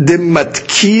 man de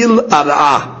matkil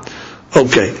ara'ah.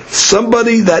 Okay,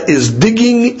 somebody that is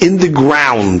digging in the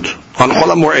ground on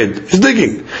Chol HaMoed is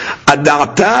digging.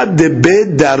 Adata de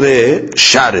bedare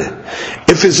share.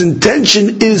 If his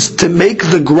intention is to make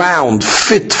the ground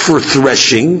fit for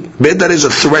threshing, bedare is a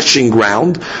threshing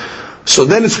ground, so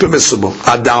then it's permissible.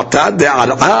 Adata de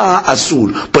ar'a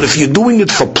asur. But if you're doing it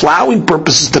for plowing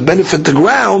purposes to benefit the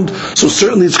ground, so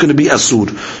certainly it's going to be asur.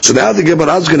 So now the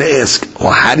Gemara is going to ask,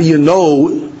 well, how do you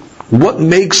know what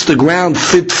makes the ground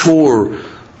fit for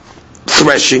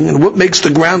threshing and what makes the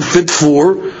ground fit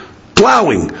for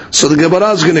plowing? So the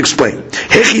Gemara is going to explain.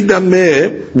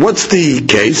 Hechidameh, what's the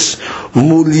case?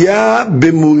 Mulya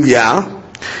b'mulya.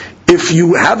 If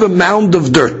you have a mound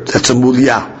of dirt, that's a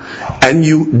mulya, and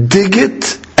you dig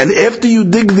it, and after you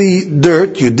dig the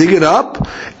dirt, you dig it up,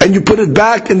 and you put it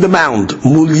back in the mound.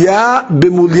 Mulya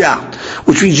b'mulya,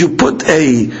 which means you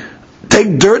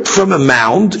take dirt from a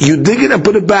mound, you dig it and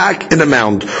put it back in a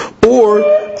mound. Or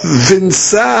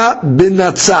vinsa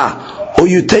binatsa, or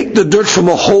you take the dirt from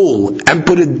a hole and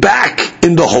put it back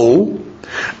in the hole.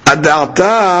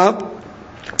 Adata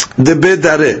de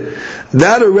bedare.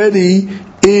 That already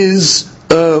is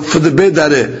for the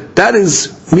bedare. That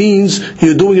means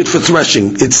you're doing it for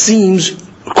threshing. It seems,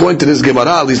 according to this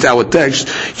Gemara, at least our text,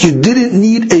 you didn't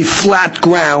need a flat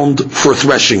ground for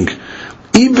threshing.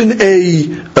 Even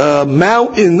a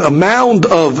mound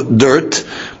of dirt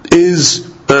is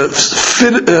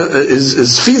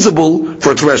feasible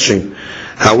for threshing.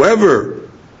 However,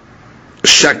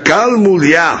 shakal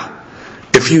mulya,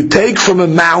 if you take from a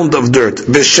mound of dirt,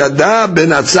 veshada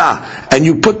benatza, and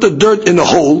you put the dirt in a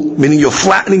hole, meaning you're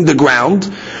flattening the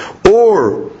ground,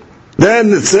 or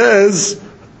then it says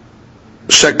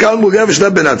shakal mulya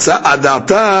v'shada benatza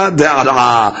adata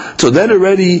de'ara. So then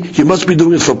already you must be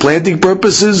doing it for planting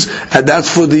purposes, and that's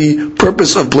for the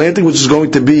purpose of planting, which is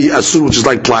going to be asur, which is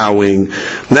like plowing.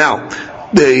 Now,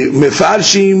 the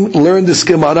Mefarshim learned this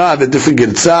Gemara of a different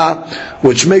Girtzah,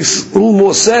 which makes a little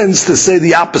more sense to say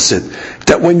the opposite.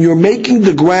 That when you're making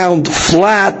the ground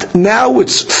flat, now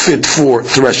it's fit for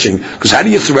threshing. Because how do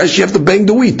you thresh? You have to bang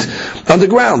the wheat on the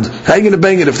ground. How are you going to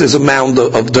bang it if there's a mound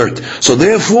of dirt? So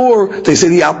therefore, they say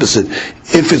the opposite.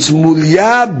 If it's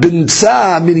mulya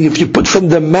binsa, meaning if you put from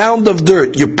the mound of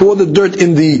dirt, you pour the dirt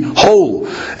in the hole,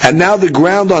 and now the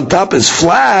ground on top is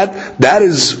flat, that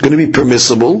is going to be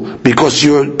permissible, because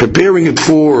you're preparing it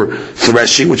for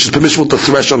threshing, which is permissible to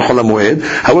thresh on Chol HaMoed.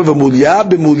 However, mulya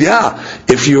b'mulya,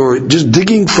 if you're just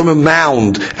digging from a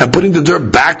mound and putting the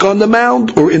dirt back on the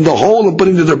mound, or in the hole and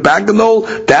putting the dirt back in the hole,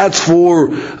 that's for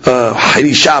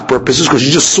harisha purposes, because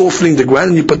you're just softening the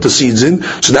ground and you put the seeds in,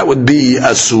 so that would be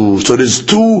asur. So there's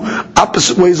two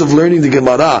opposite ways of learning the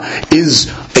Gemara. Is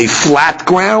a flat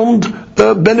ground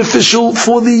beneficial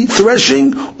for the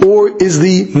threshing, or is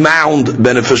the mound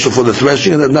beneficial for the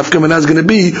threshing? And the nafkamana is going to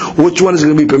be which one is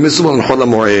going to be permissible in Chol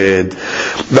HaMoed.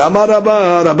 V'amar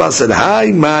Rabba said,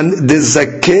 "Hai man de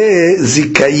zakeh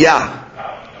zikaya."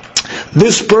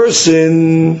 This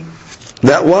person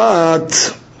that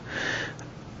what?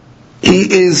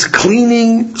 He is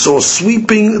cleaning, so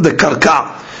sweeping the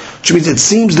karka. Which means it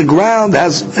seems the ground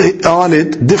has on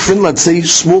it different, let's say,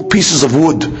 small pieces of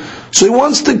wood. So he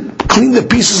wants to clean the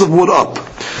pieces of wood up.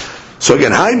 So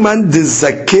again, Hayman de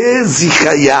zakeh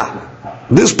zichaya.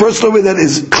 This person over there that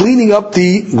is cleaning up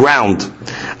the ground.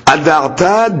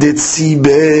 Adarta de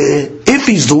tzibe. If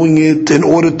he's doing it in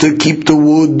order to keep the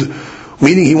wood,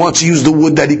 meaning he wants to use the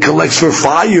wood that he collects for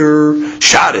fire,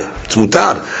 share, it's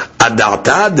mutar.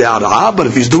 Adarta de ara. But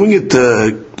if he's doing it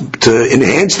to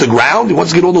enhance the ground, he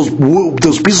wants to get all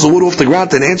those pieces of wood off the ground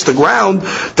to enhance the ground,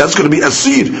 that's going to be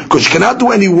asir, because you cannot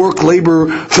do any labor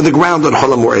for the ground on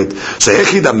Chol HaMoed. So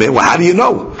well, how do you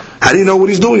know? How do you know what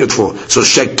he's doing it for? So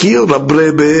Shakir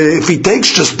Rabrebe, if he takes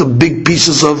just the big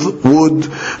pieces of wood,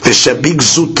 Veshabig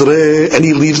Zutre, and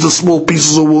he leaves the small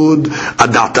pieces of wood,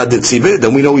 Adata Detzive,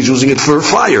 then we know he's using it for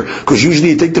fire, because usually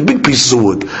you take the big pieces of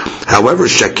wood. However,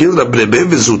 Shakir Rabrebe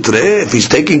Vezutre, if he's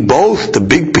taking both, the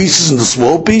big pieces and the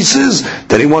small pieces,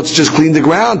 then he wants to just clean the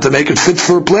ground to make it fit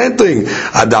for planting.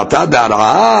 Adata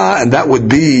Dara, and that would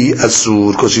be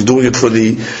Asur, because he's doing it for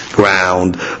the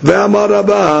ground. Ve'amar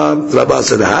Rabba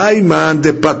said, man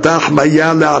de patach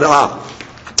maya le'ara.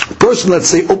 A person, let's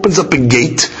say, opens up a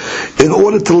gate in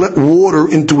order to let water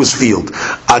into his field.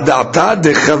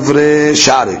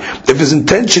 If his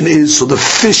intention is so the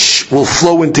fish will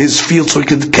flow into his field so he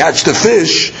can catch the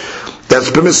fish, that's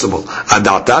permissible.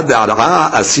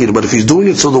 But if he's doing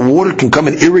it so the water can come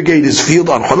and irrigate his field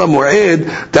on Chol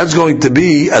HaMoed, that's going to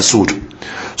be asur.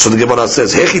 So the Gemara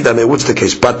says, what's the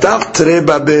case?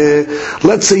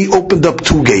 Let's say he opened up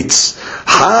two gates.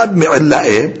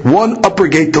 One upper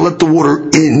gate to let the water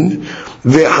in,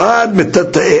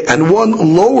 and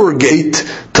one lower gate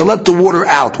to let the water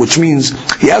out, which means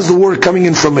he has the water coming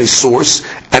in from a source,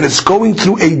 and it's going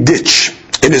through a ditch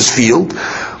in his field,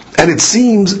 and it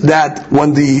seems that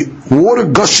when the water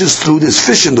gushes through, there's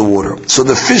fish in the water. So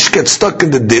the fish gets stuck in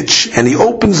the ditch, and he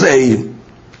opens a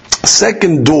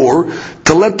second door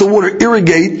to let the water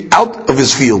irrigate out of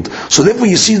his field. So therefore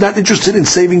you see he's not interested in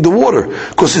saving the water,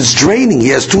 because it's draining. He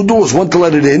has two doors, one to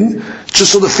let it in,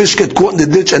 just so the fish get caught in the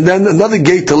ditch, and then another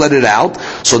gate to let it out.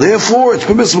 So therefore it's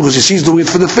permissible, because you see he's doing it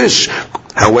for the fish.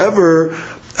 However,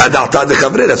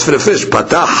 that's for the fish.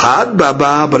 But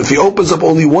if he opens up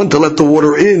only one to let the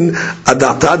water in,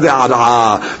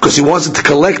 because he wants it to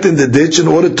collect in the ditch in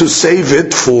order to save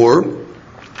it for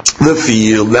the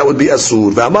field, that would be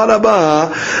asur.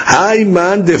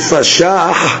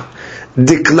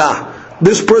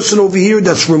 This person over here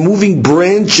that's removing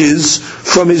branches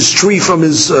from his tree, from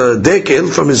his dekel,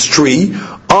 from his tree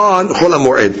on Chol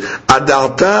HaMoed,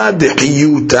 adarta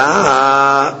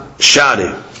dechiyuta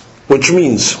share, which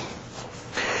means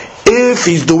if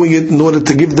he's doing it in order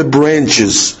to give the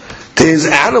branches to his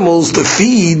animals to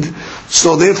feed,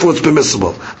 so therefore it's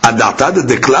permissible. But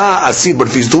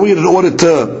if he's doing it in order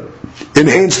to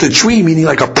enhance the tree, meaning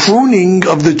like a pruning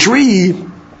of the tree,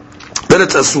 then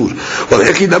it's asur. Well,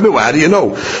 how do you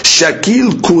know?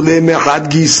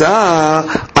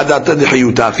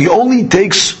 If he only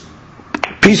takes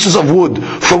pieces of wood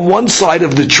from one side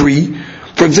of the tree,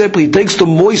 for example, he takes the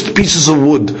moist pieces of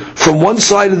wood from one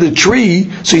side of the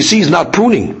tree, so you see he's not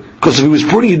pruning. Because if he was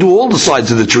pruning, he'd do all the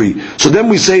sides of the tree. So then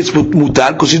we say it's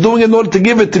mutar, because he's doing it in order to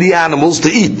give it to the animals to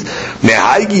eat.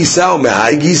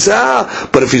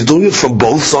 But if he's doing it from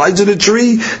both sides of the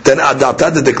tree, then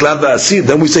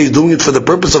then we say he's doing it for the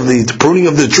purpose of the pruning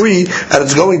of the tree, and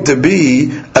it's going to be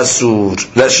asur.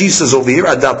 Rashi says over here,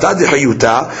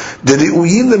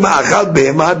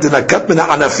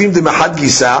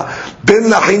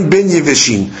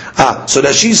 so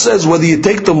Rashi says whether you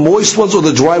take the moist ones or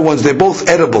the dry ones, they're both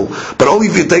edible. But only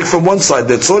if you take from one side.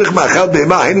 However,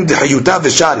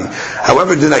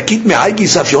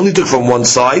 if you only took from one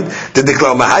side,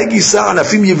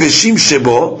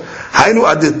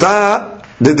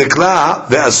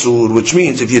 which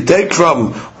means if you take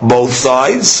from both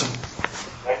sides,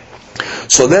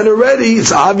 so then already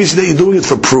it's obvious that you're doing it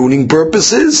for pruning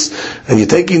purposes, and you're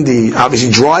taking the obviously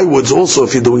dry woods also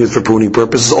if you're doing it for pruning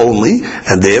purposes only,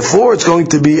 and therefore it's going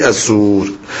to be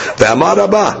asur.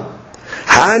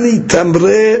 Hani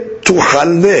tamre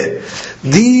tuhalne.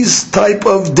 These type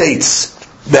of dates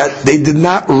that they did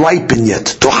not ripen yet.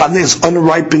 Tuhalne is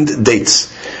unripened dates.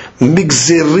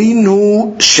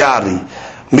 Migzerinu shari.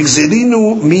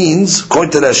 Migzerinu means,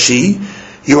 according to Rashi,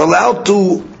 you're allowed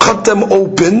to cut them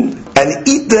open and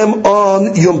eat them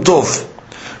on Yom Tov,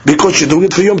 because you're doing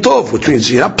it for Yom Tov, which means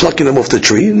you're not plucking them off the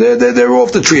tree. They're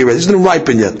off the tree already. It didn't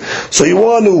ripen yet. So you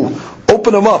want to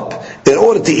open them up in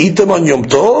order to eat them on Yom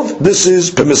Tov. This is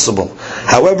permissible.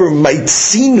 However,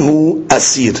 maitzinu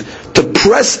asir, to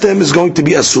press them is going to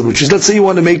be asur, which is, let's say you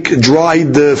want to make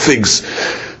dried figs.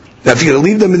 Now, if you're going to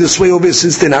leave them in this way over here,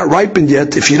 since they're not ripened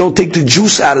yet, if you don't take the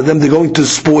juice out of them, they're going to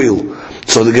spoil.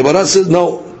 So the Gemara says,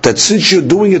 no, that since you're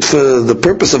doing it for the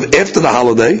purpose of after the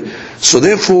holiday, so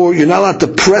therefore you're not allowed to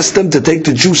press them to take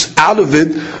the juice out of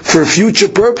it for a future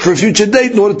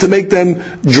date in order to make them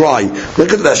dry.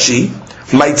 Look at Rashi.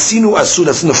 Maitzinu asur,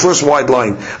 that's in the first wide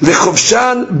line.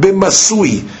 Lechovshan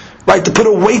b'masui, right, to put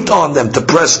a weight on them, to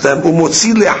press them.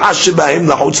 Umotzi lehash b'hem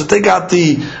lahot, to take out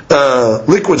the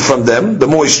liquid from them, the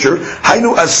moisture.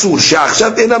 Hainu asur,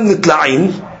 she'achshav enam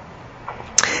nitla'in,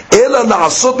 ela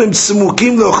la'asot b'm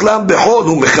tsimukim le'ochlam b'chol,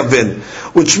 hu mechaven.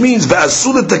 Which means,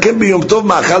 v'asur l'takem b'yom tov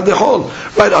ma'achal b'chol.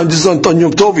 Right, on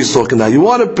Yom Tov he's talking now. You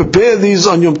want to prepare these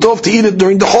on Yom Tov to eat it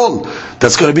during the chol.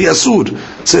 That's going to be asur.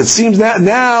 So it seems that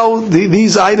now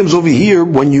these items over here,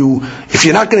 if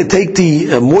you're not going to take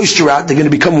the moisture out, they're going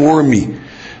to become wormy.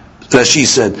 Rashi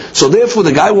said. So therefore,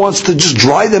 the guy wants to just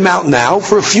dry them out now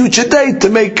for a future date to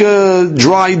make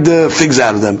dried figs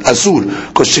out of them. Asur,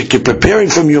 because you're preparing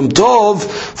from Yom Tov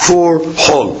for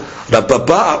chol.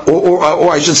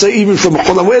 Or I should say, even from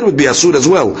Chol HaMoed would be asur as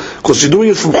well, because you're doing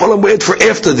it from Chol HaMoed for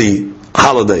after the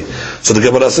holiday. So the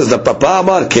Gemara says that Papa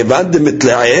Amar kevan de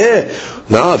mitlaeh.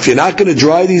 Now, if you're not going to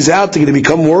dry these out, they're going to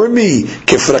become wormy.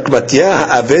 It's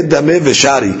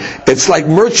like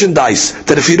merchandise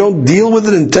that if you don't deal with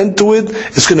it and tend to it,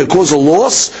 it's going to cause a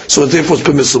loss. So therefore, it's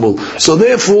permissible. So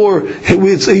therefore,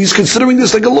 he's considering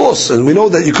this like a loss, and we know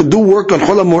that you could do work on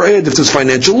Chol HaMoed if there's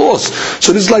financial loss.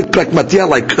 So this is like prakmatya,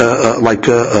 like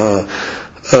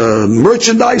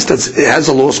merchandise that has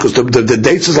a loss because the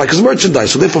dates is like his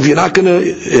merchandise. So therefore, if you're not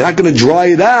gonna dry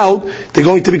it out, they're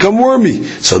going to become wormy.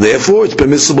 So therefore, it's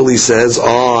permissible, he says,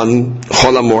 on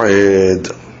Chol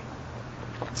HaMoed.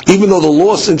 Even though the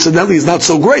loss, incidentally, is not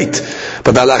so great.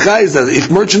 But the halakha is that if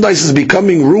merchandise is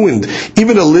becoming ruined,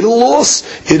 even a little loss,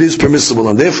 it is permissible.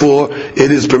 And therefore,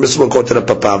 it is permissible according to the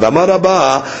Papa.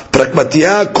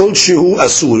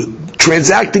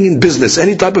 Transacting in business,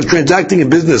 any type of transacting in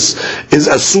business is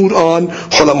asur on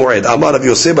Chol HaMoed. Amar Rav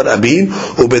Yosef bar Abin,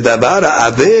 ubedavar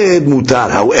aved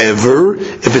mutar. However,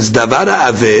 if it's davar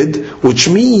aved, which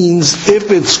means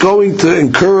if it's going to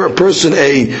incur a person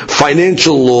a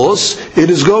financial loss,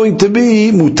 it is going to be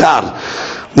mutar.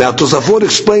 Now, Tosafot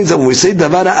explains that when we say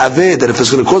davar aved, that if it's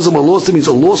going to cause him a loss, it means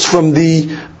a loss from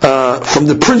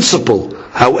the principal.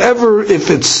 However,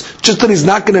 if it's just that he's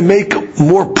not going to make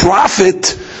more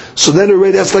profit, so then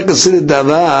already that's like considered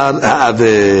davar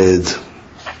aved.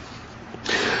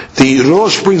 The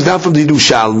Rosh brings down from the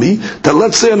Yerushalmi that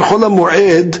let's say on Chol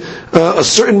HaMoed a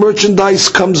certain merchandise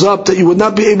comes up that you would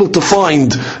not be able to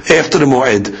find after the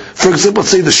Moed. For example,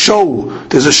 let's say the show.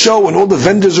 There's a show and all the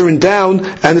vendors are in town,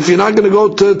 and if you're not going to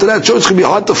go to that show, it's going to be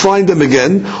hard to find them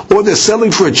again, or they're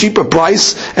selling for a cheaper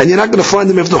price, and you're not going to find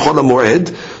them after Chol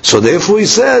HaMoed. So therefore he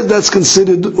said that's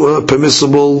considered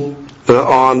permissible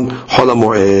on Chol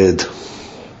HaMoed.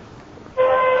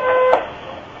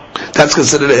 That's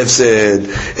considered a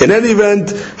hefsed. In any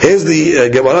event, here's the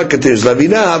Gemara continues.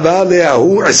 Ravina hava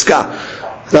le'ahu iska.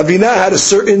 Ravina had a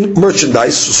certain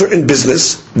merchandise, a certain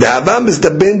business. The hava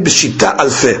mizdaben b'shita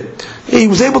alfeh. He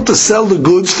was able to sell the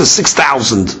goods for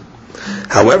 6,000.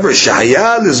 However,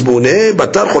 shahaya lizbuneh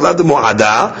batar cholad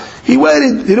mu'ada. He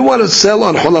waited. He didn't want to sell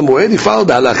on Chol HaMoed. He followed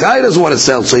the halakha. He doesn't want to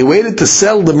sell, so he waited to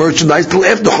sell the merchandise till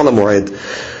after Chol HaMoed.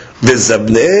 He was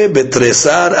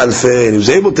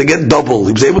able to get double.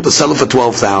 He was able to sell it for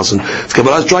 12,000. The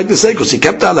Gemara is trying to say, because he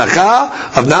kept the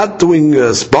halakha of not doing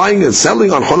buying and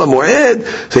selling on Chol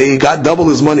HaMoed, so he got double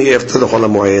his money after the Chol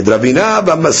HaMoed. Ravina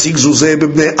b'masik zuzeh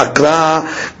b'bnei akra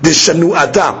d'shanu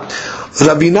ata.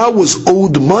 Ravina was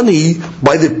owed money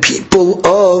by the people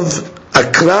of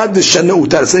Akra d'shanu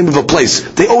uta, it's the name of a place.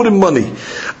 They owed him money.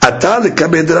 So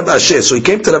he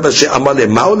came to Rav Ashe. Amar le,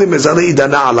 ma'ole mezale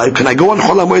idana alay. Can I go on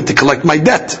Chol HaMoed to collect my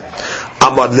debt?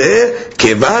 Amar le,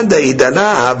 kevan da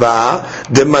idana hava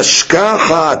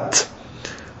demashkachat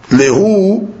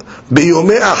lehu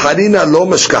biyomei acharina lo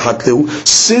mashkachat lehu.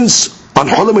 Since on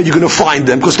Chol HaMoed you're going to find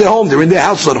them because they're home, they're in their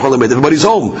house on Chol HaMoed, everybody's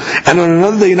home, and on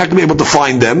another day you're not going to be able to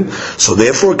find them. So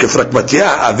therefore, it's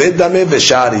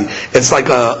like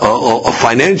a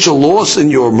financial loss in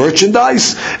your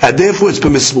merchandise, and therefore it's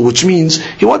permissible. Which means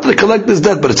he wanted to collect this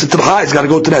debt, but it's a tircha. He's got to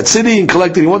go to that city and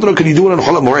collect it. He wanted to know, can you do it on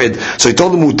Chol HaMoed? So he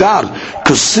told them mutar,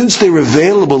 because since they're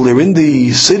available, they're in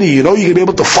the city. You know you're going to be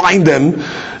able to find them.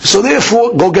 So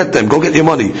therefore, go get them, go get your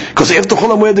money, because after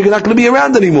Chol HaMoed they're not going to be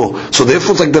around anymore. So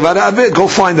therefore, it's like davar aved. Go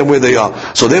find them where they are.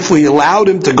 So therefore, he allowed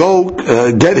him to go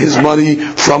get his money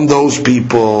from those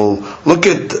people. Look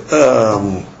at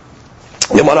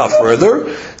Gemara further.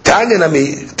 Tanya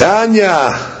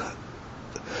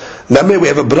Nami, we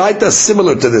have a braita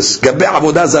similar to this. Gabe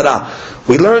Avodah Zarah.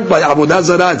 We learned by Avodah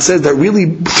Zarah, it says that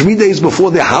really 3 days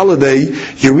before the holiday,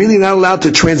 you're really not allowed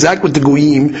to transact with the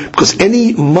goyim, because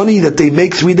any money that they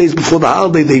make 3 days before the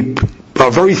holiday, they are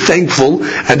very thankful,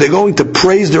 and they're going to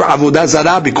praise their Avodah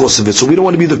Zarah because of it. So we don't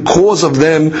want to be the cause of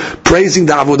them praising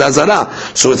the Avodah Zarah.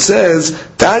 So it says,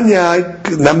 Tanya,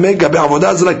 Nameh Gabe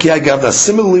Avodah Zarah ki Gavna.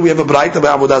 Similarly, we have a braita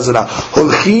by Avodah Zarah.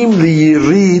 Holchim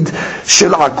liyirid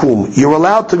shel akum. You're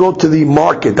allowed to go to the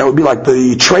market. That would be like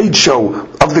the trade show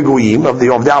of the goyim, of the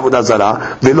Avodah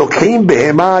Zarah. Velochim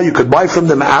behema. You could buy from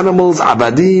them animals,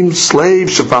 abadim,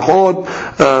 slaves,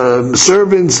 shefachot,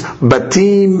 servants,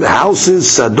 batim, houses,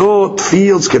 sadot,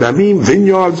 fields, keramim,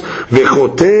 vineyards,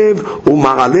 vechotev,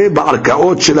 u'ma'aleh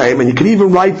ba'arkaot shelahem. And you can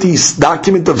even write this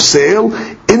document of sale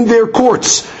in their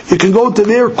courts. You can go to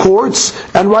their courts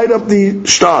and write up the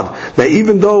shtar. Now,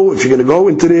 even though if you're going to go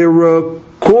into their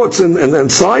courts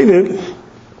and sign it,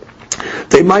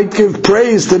 they might give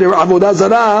praise to their Avodah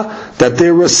Zarah that they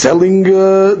were selling,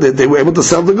 that they were able to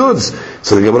sell the goods.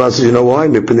 So the Gemara says, you know why?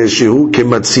 Because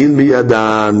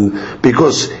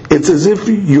it's as if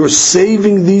you're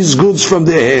saving these goods from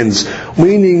their hands.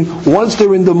 Meaning, once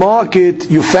they're in the market,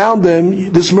 you found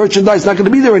them, this merchandise is not going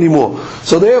to be there anymore.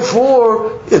 So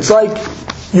therefore, it's like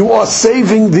you are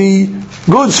saving the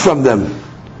goods from them.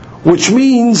 Which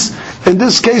means, in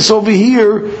this case over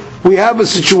here, we have a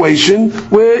situation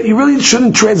where you really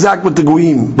shouldn't transact with the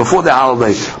Goyim before the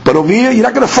holiday. But over here, you're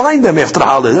not going to find them after the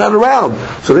holiday. They're not around.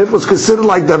 So therefore it's considered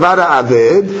like Davara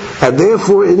Aved, and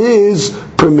therefore it is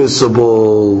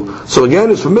permissible. So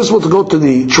again, it's permissible to go to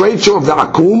the trade show of the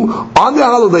Akum on the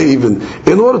holiday even,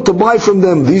 in order to buy from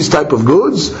them these type of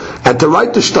goods, and to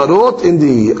write the shtarot in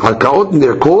the Harkaot in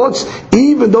their courts,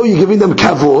 even though you're giving them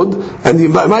kavod, and you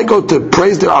might go to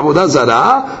praise their Avodah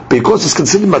Zarah, because it's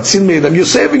considered matzil me'edam. You're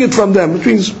saving it from them, which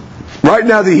means right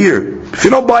now they're here. If you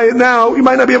don't buy it now, you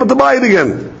might not be able to buy it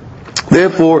again.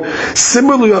 Therefore,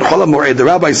 similarly on Chol HaMoed, the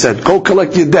rabbi said, go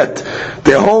collect your debt.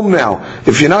 They're home now.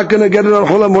 If you're not going to get it on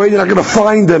Chol HaMoed, you're not going to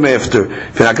find them after.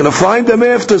 If you're not going to find them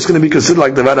after, it's going to be considered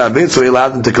like the Davara Aved, so he allowed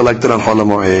them to collect it on Chol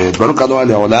HaMoed. Baruch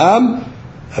Adonai Le'olam.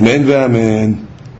 Amen ve'amen.